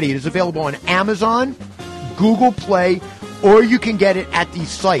this Friday. It is available on Amazon, Google Play, or you can get it at the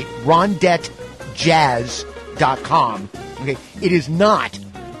site, rondettjazz.com. Okay, it is not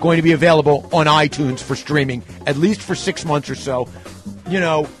going to be available on iTunes for streaming, at least for 6 months or so. You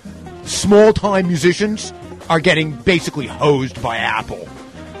know, small-time musicians are getting basically hosed by Apple.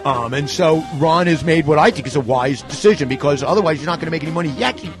 And so Ron has made what I think is a wise decision, because otherwise you're not going to make any money. He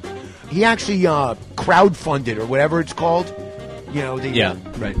actually crowdfunded, or whatever it's called. You know,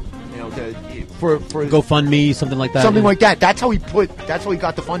 right. You know, for GoFundMe, something like that. Something like that. That's how he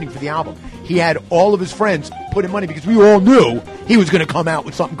got the funding for the album. He had all of his friends put in money because we all knew he was going to come out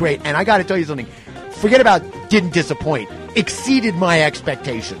with something great. And I got to tell you something. Forget about didn't disappoint. Exceeded my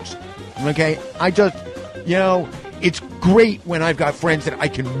expectations. Okay? I just, you know, it's great when I've got friends that I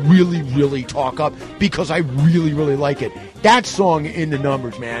can really, really talk up because I really, really like it. That song in the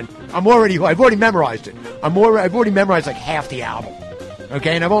numbers, man. I've already memorized it. I've already memorized like half the album.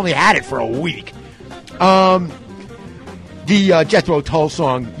 Okay, and I've only had it for a week. The Jethro Tull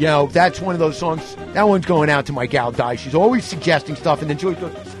song, you know, that's one of those songs. That one's going out to my gal Di. She's always suggesting stuff, and then she always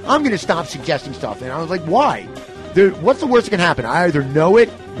goes, "I'm going to stop suggesting stuff." And I was like, "Why? What's the worst that can happen? I either know it,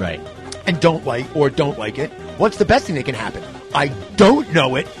 right, and don't like it. What's the best thing that can happen? I don't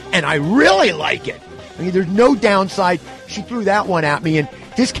know it, and I really like it. I mean, there's no downside." She threw that one at me, and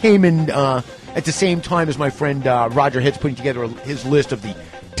this came in at the same time as my friend Roger Hitz putting together his list of the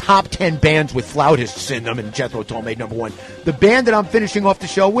top 10 bands with flautists in them, and Jethro Tull made number one. The band that I'm finishing off the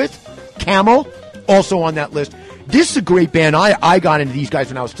show with, Camel, also on that list. This is a great band. I got into these guys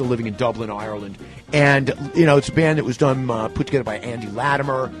when I was still living in Dublin, Ireland. And, you know, it's a band that was put together by Andy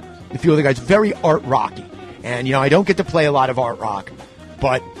Latimer, a few other guys, very art rocky. And, you know, I don't get to play a lot of art rock,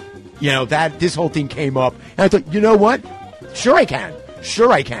 but, you know, this whole thing came up. And I thought, you know what? Sure I can.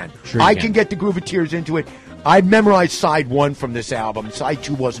 I can get the Groove of Tears into it. I memorized side 1 from this album. Side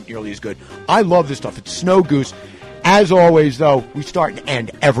 2 wasn't nearly as good. I love this stuff. It's Snow Goose. As always, though, we start and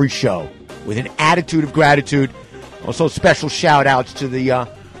end every show with an attitude of gratitude. Also, special shout-outs to the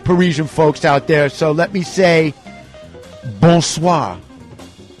Parisian folks out there. So let me say, bonsoir.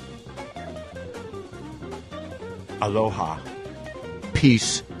 Aloha.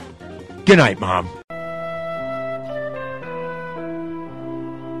 Peace. Good night, Mom.